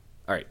man.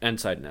 Alright, end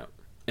side note.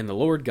 And the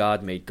Lord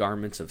God made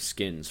garments of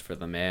skins for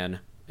the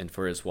man and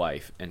for his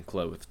wife, and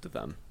clothed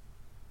them.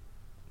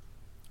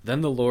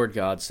 Then the Lord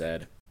God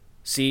said,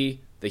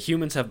 see, the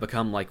humans have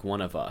become like one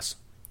of us,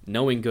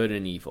 knowing good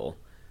and evil,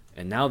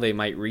 and now they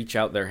might reach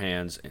out their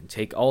hands and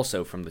take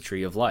also from the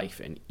tree of life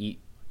and eat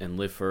and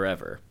live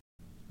forever.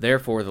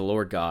 Therefore the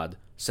Lord God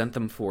sent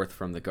them forth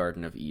from the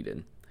Garden of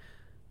Eden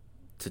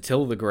to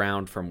till the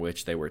ground from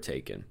which they were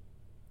taken.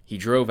 He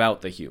drove out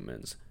the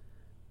humans,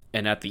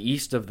 and at the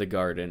east of the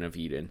Garden of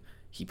Eden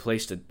he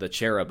placed the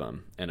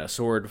cherubim and a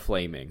sword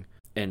flaming,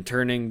 and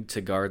turning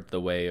to guard the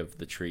way of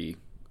the tree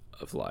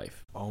of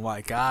life. Oh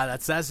my god,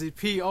 that's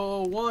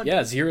SCP-001.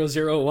 Yeah,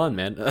 001,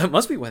 man. That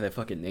must be why they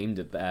fucking named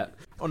it that.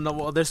 Oh no,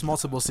 well, there's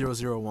multiple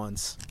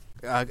 001s.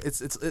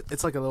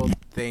 It's like a little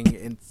thing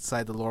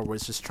inside the lore where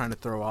it's just trying to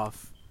throw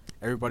off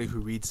everybody who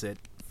reads it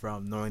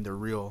from knowing the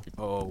real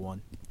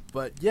 001.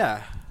 But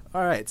yeah,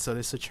 alright, so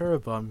there's a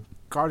cherubim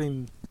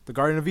guarding the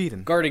Garden of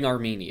Eden. Guarding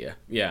Armenia,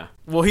 yeah.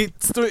 Well, he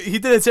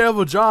did a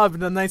terrible job in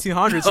the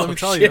 1900s, let me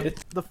tell you. What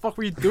the fuck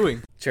were you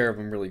doing?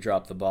 Cherubim really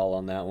dropped the ball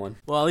on that one.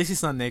 Well, at least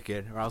he's not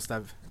naked, or else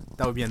that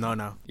would be a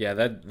no-no. Yeah,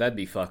 that'd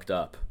be fucked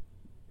up.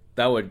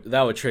 That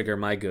would trigger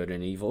my good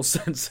and evil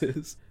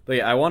senses. But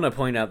yeah, I want to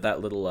point out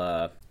that little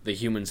the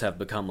humans have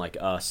become like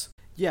us.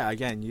 Yeah,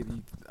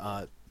 again,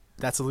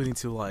 that's alluding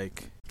to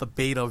like the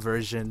beta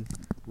version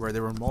where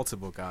there were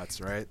multiple gods,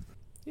 right?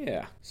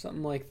 Yeah,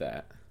 something like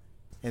that.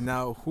 And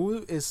now,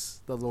 who is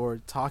the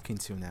Lord talking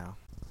to now?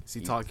 Is he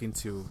talking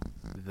to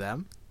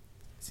them?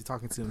 Is he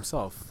talking to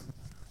himself?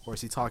 Or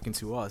is he talking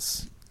to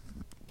us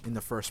in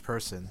the first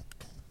person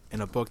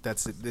in a book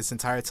that's this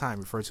entire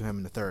time referred to him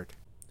in the third?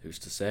 Who's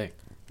to say?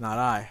 Not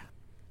I.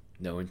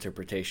 No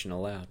interpretation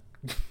allowed.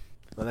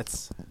 But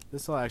this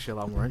is actually a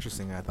lot more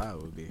interesting than I thought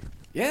it would be.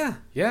 Yeah,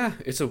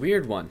 it's a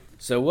weird one.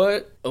 So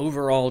what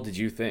overall did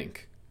you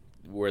think?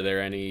 Were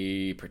there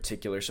any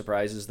particular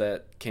surprises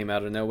that came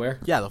out of nowhere?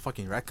 Yeah, the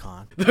fucking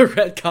retcon. The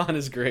retcon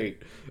is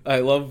great. I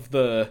love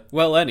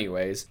well,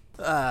 anyways.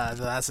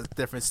 That's a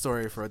different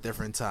story for a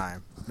different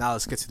time. Now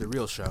let's get to the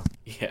real show.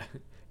 Yeah.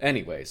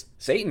 Anyways,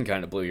 Satan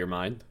kind of blew your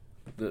mind.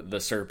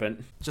 The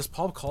serpent. Just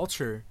pop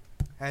culture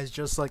has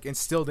just like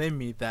instilled in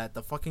me that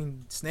the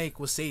fucking snake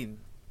was Satan.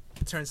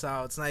 It turns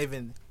out it's not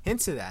even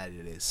hinted at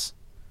it is.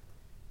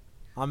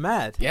 I'm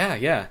mad.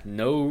 Yeah.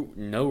 No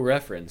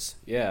reference.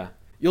 Yeah.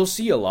 You'll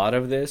see a lot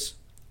of this.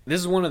 This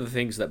is one of the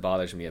things that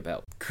bothers me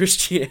about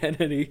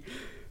Christianity.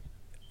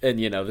 And,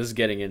 this is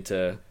getting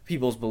into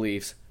people's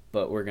beliefs,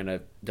 but we're going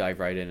to dive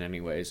right in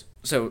anyways.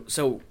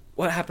 So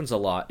what happens a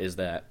lot is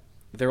that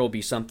there will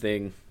be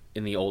something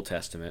in the Old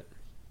Testament,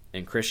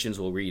 and Christians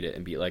will read it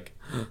and be like,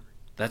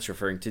 that's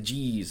referring to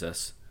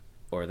Jesus,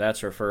 or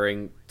that's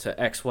referring to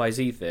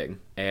XYZ thing.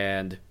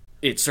 And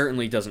it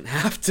certainly doesn't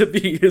have to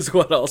be, is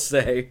what I'll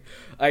say.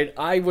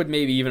 I would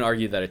maybe even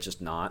argue that it's just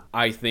not.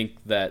 I think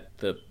that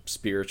the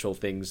spiritual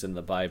things in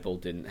the Bible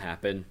didn't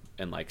happen,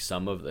 and like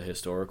some of the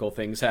historical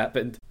things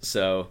happened.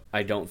 So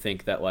I don't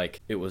think that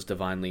like it was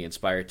divinely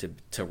inspired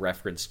to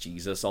reference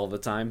Jesus all the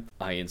time.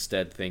 I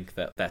instead think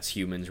that that's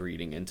humans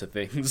reading into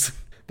things.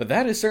 But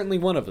that is certainly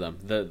one of them,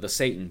 the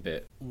Satan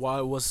bit.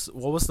 What was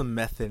the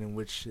method in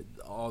which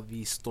all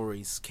these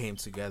stories came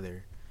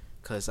together?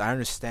 Because I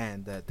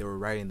understand that they were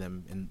writing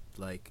them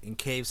in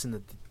caves in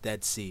the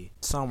Dead Sea,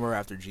 somewhere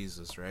after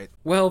Jesus, right?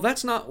 Well,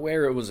 that's not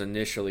where it was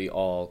initially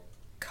all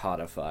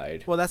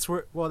codified. Well, that's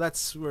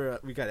where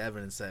we got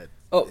evidence that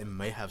it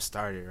may have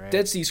started, right?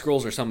 Dead Sea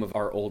Scrolls are some of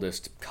our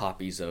oldest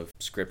copies of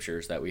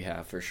scriptures that we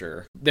have, for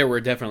sure. There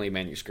were definitely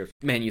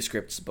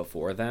manuscripts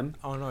before them.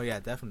 Oh no, yeah,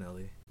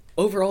 definitely.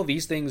 Overall,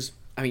 these things,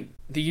 I mean,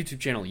 the YouTube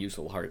channel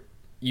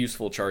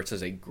Useful Charts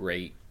is a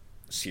great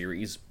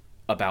series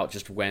about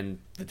just when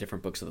the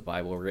different books of the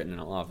Bible were written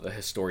and a lot of the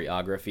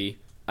historiography.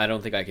 I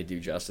don't think I could do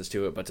justice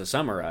to it, but to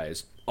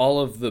summarize, all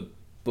of the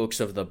books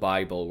of the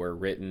Bible were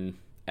written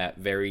at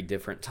very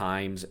different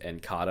times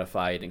and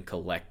codified and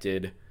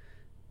collected,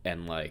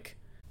 and like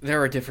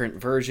there are different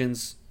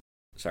versions.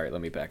 Sorry,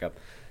 let me back up.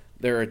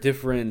 There are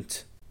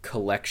different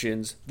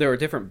collections. There are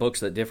different books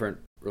that different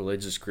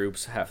religious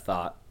groups have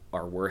thought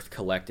are worth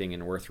collecting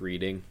and worth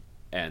reading,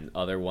 and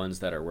other ones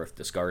that are worth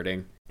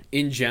discarding.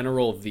 In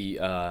general,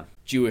 the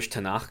Jewish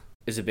Tanakh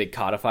is a big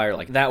codifier.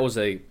 Like, that was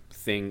a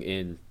thing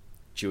in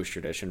Jewish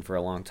tradition for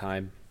a long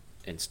time,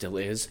 and still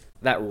is.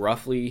 That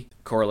roughly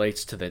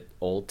correlates to the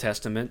Old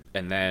Testament,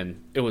 and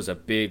then it was a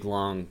big,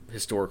 long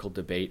historical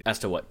debate as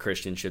to what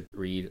Christians should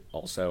read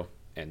also,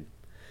 and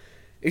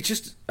it's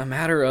just a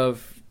matter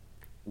of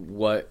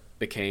what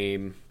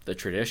became the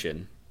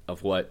tradition,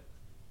 of what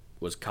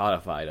was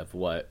codified, of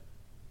what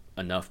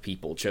enough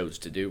people chose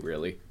to do,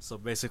 really. So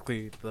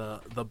basically,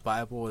 the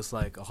Bible is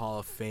like a hall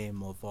of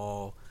fame of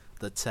all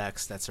the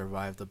texts that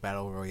survived the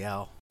Battle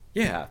Royale.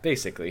 Yeah,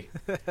 basically.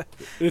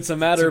 It's a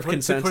matter of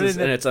consensus,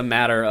 and it's a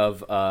matter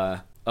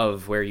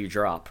of where you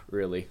drop,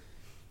 really.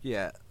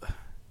 Yeah.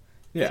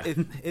 Yeah.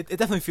 It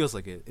definitely feels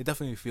like it. It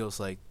definitely feels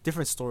like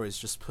different stories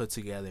just put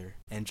together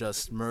and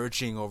just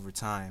merging over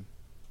time.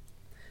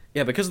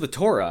 Yeah, because the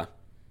Torah,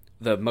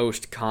 the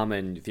most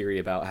common theory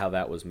about how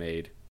that was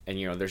made, and,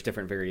 you know, there's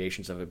different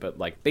variations of it, but,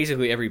 like,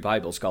 basically every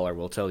Bible scholar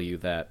will tell you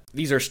that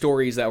these are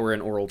stories that were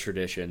in oral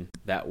tradition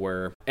that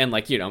were, and,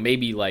 like, you know,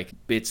 maybe, like,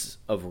 bits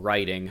of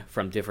writing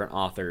from different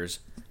authors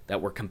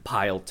that were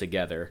compiled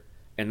together.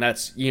 And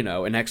that's, you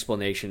know, an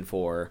explanation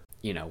for,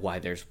 you know, why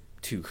there's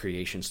two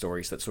creation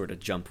stories that sort of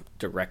jump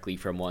directly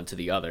from one to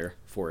the other,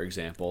 for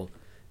example,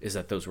 is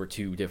that those were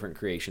two different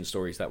creation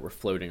stories that were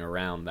floating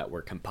around that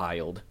were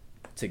compiled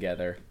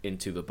together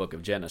into the book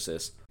of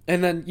Genesis.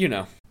 And then, you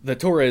know, the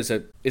Torah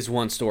is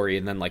one story,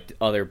 and then, like,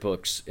 other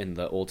books in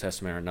the Old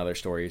Testament are another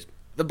stories.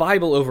 The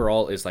Bible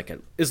overall is like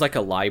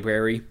a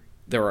library.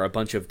 There are a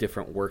bunch of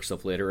different works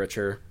of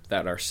literature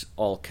that are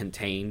all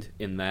contained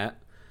in that.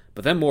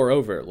 But then,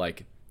 moreover,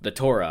 like the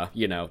Torah,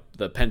 you know,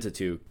 the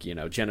Pentateuch, you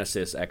know,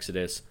 Genesis,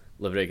 Exodus,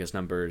 Leviticus,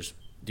 Numbers,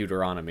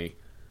 Deuteronomy,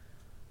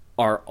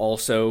 are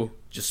also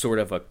just sort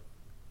of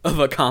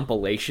a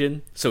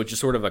compilation. So just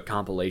sort of a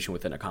compilation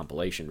within a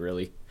compilation,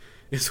 really,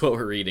 is what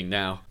we're reading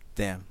now.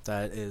 Damn,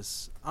 that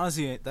is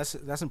honestly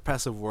that's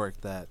impressive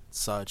work. That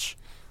such,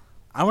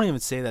 I wouldn't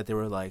even say that they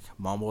were like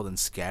mumbled and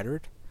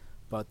scattered,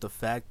 but the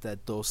fact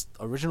that those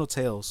original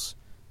tales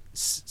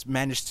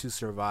managed to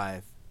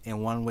survive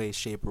in one way,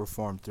 shape, or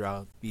form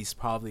throughout these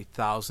probably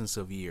thousands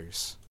of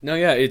years. No,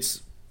 yeah,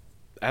 it's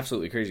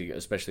absolutely crazy,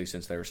 especially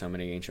since there are so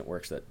many ancient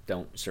works that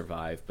don't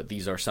survive, but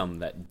these are some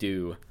that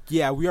do.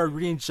 Yeah, we are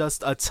reading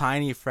just a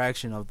tiny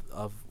fraction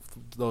of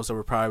those that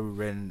were probably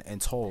written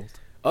and told.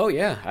 Oh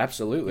yeah,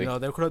 absolutely. You know,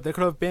 there could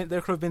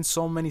have been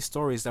so many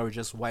stories that were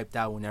just wiped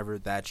out whenever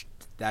that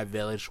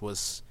village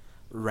was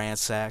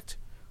ransacked,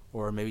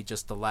 or maybe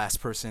just the last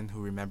person who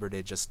remembered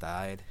it just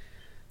died.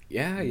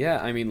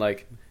 Yeah. I mean,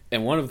 like,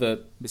 and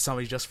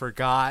somebody just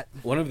forgot.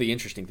 One of the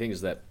interesting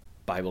things that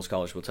Bible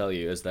scholars will tell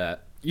you is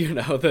that, you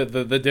know,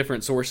 the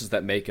different sources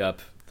that make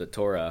up the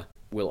Torah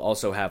will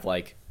also have,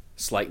 like,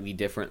 slightly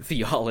different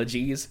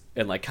theologies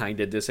and, like, kind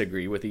of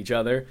disagree with each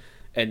other.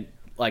 And,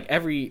 like,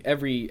 every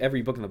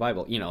book in the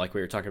Bible, you know, like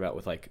we were talking about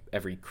with, like,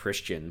 every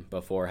Christian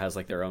before has,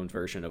 like, their own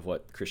version of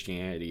what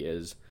Christianity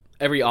is.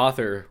 Every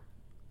author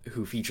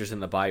who features in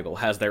the Bible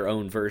has their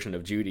own version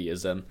of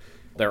Judaism.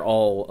 They're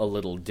all a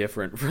little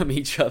different from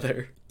each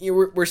other.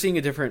 We're seeing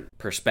a different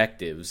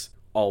perspectives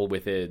all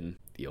within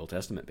the Old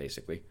Testament,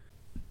 basically.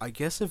 I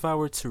guess if I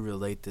were to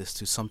relate this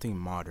to something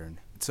modern,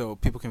 so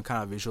people can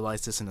kind of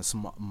visualize this in a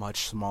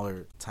much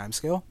smaller time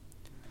scale,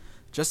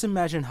 just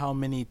imagine how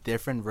many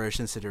different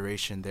versions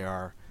iteration there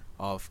are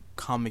of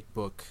comic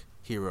book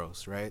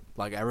heroes, right?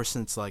 Like, ever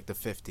since, like, the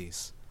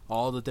 50s.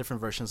 All the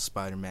different versions of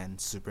Spider-Man,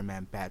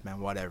 Superman, Batman,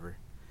 whatever.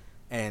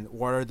 And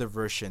what are the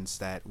versions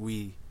that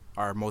we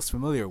are most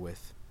familiar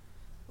with?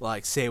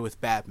 Like, say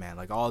with Batman,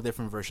 like, all the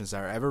different versions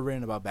that are ever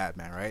written about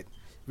Batman, right?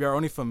 We are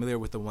only familiar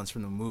with the ones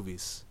from the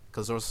movies,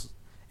 because those,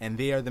 and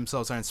they are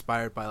themselves are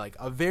inspired by, like,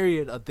 a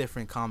varied of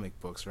different comic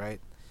books,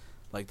 right?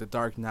 Like, The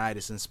Dark Knight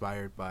is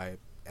inspired by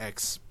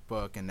X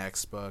book and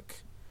X book,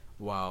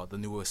 while the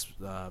newest,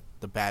 the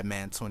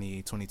Batman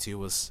 2022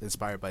 was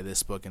inspired by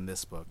this book and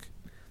this book.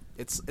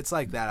 It's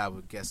like that, I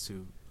would guess,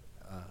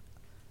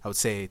 I would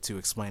say, to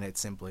explain it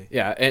simply.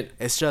 Yeah, and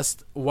it's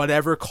just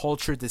whatever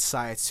culture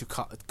decides to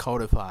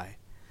codify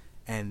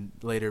and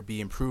later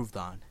be improved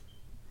on.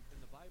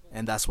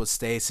 And that's what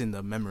stays in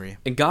the memory.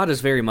 And God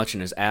is very much in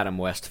his Adam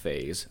West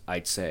phase,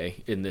 I'd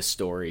say, in this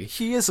story.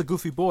 He is a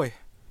goofy boy.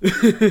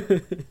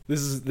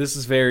 This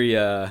is very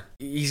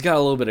he's got a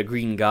little bit of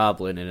Green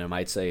Goblin in him,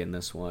 I'd say, in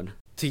this one,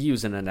 to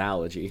use an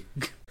analogy.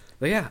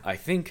 But yeah, I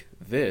think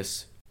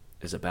this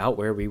is about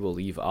where we will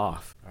leave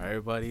off. All right,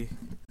 everybody.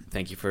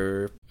 Thank you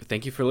for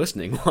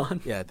listening,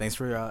 Juan. Yeah, thanks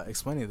for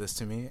explaining this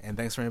to me, and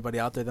thanks for anybody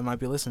out there that might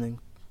be listening.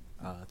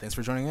 Thanks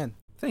for joining in.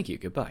 Thank you.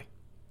 Goodbye.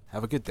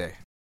 Have a good day.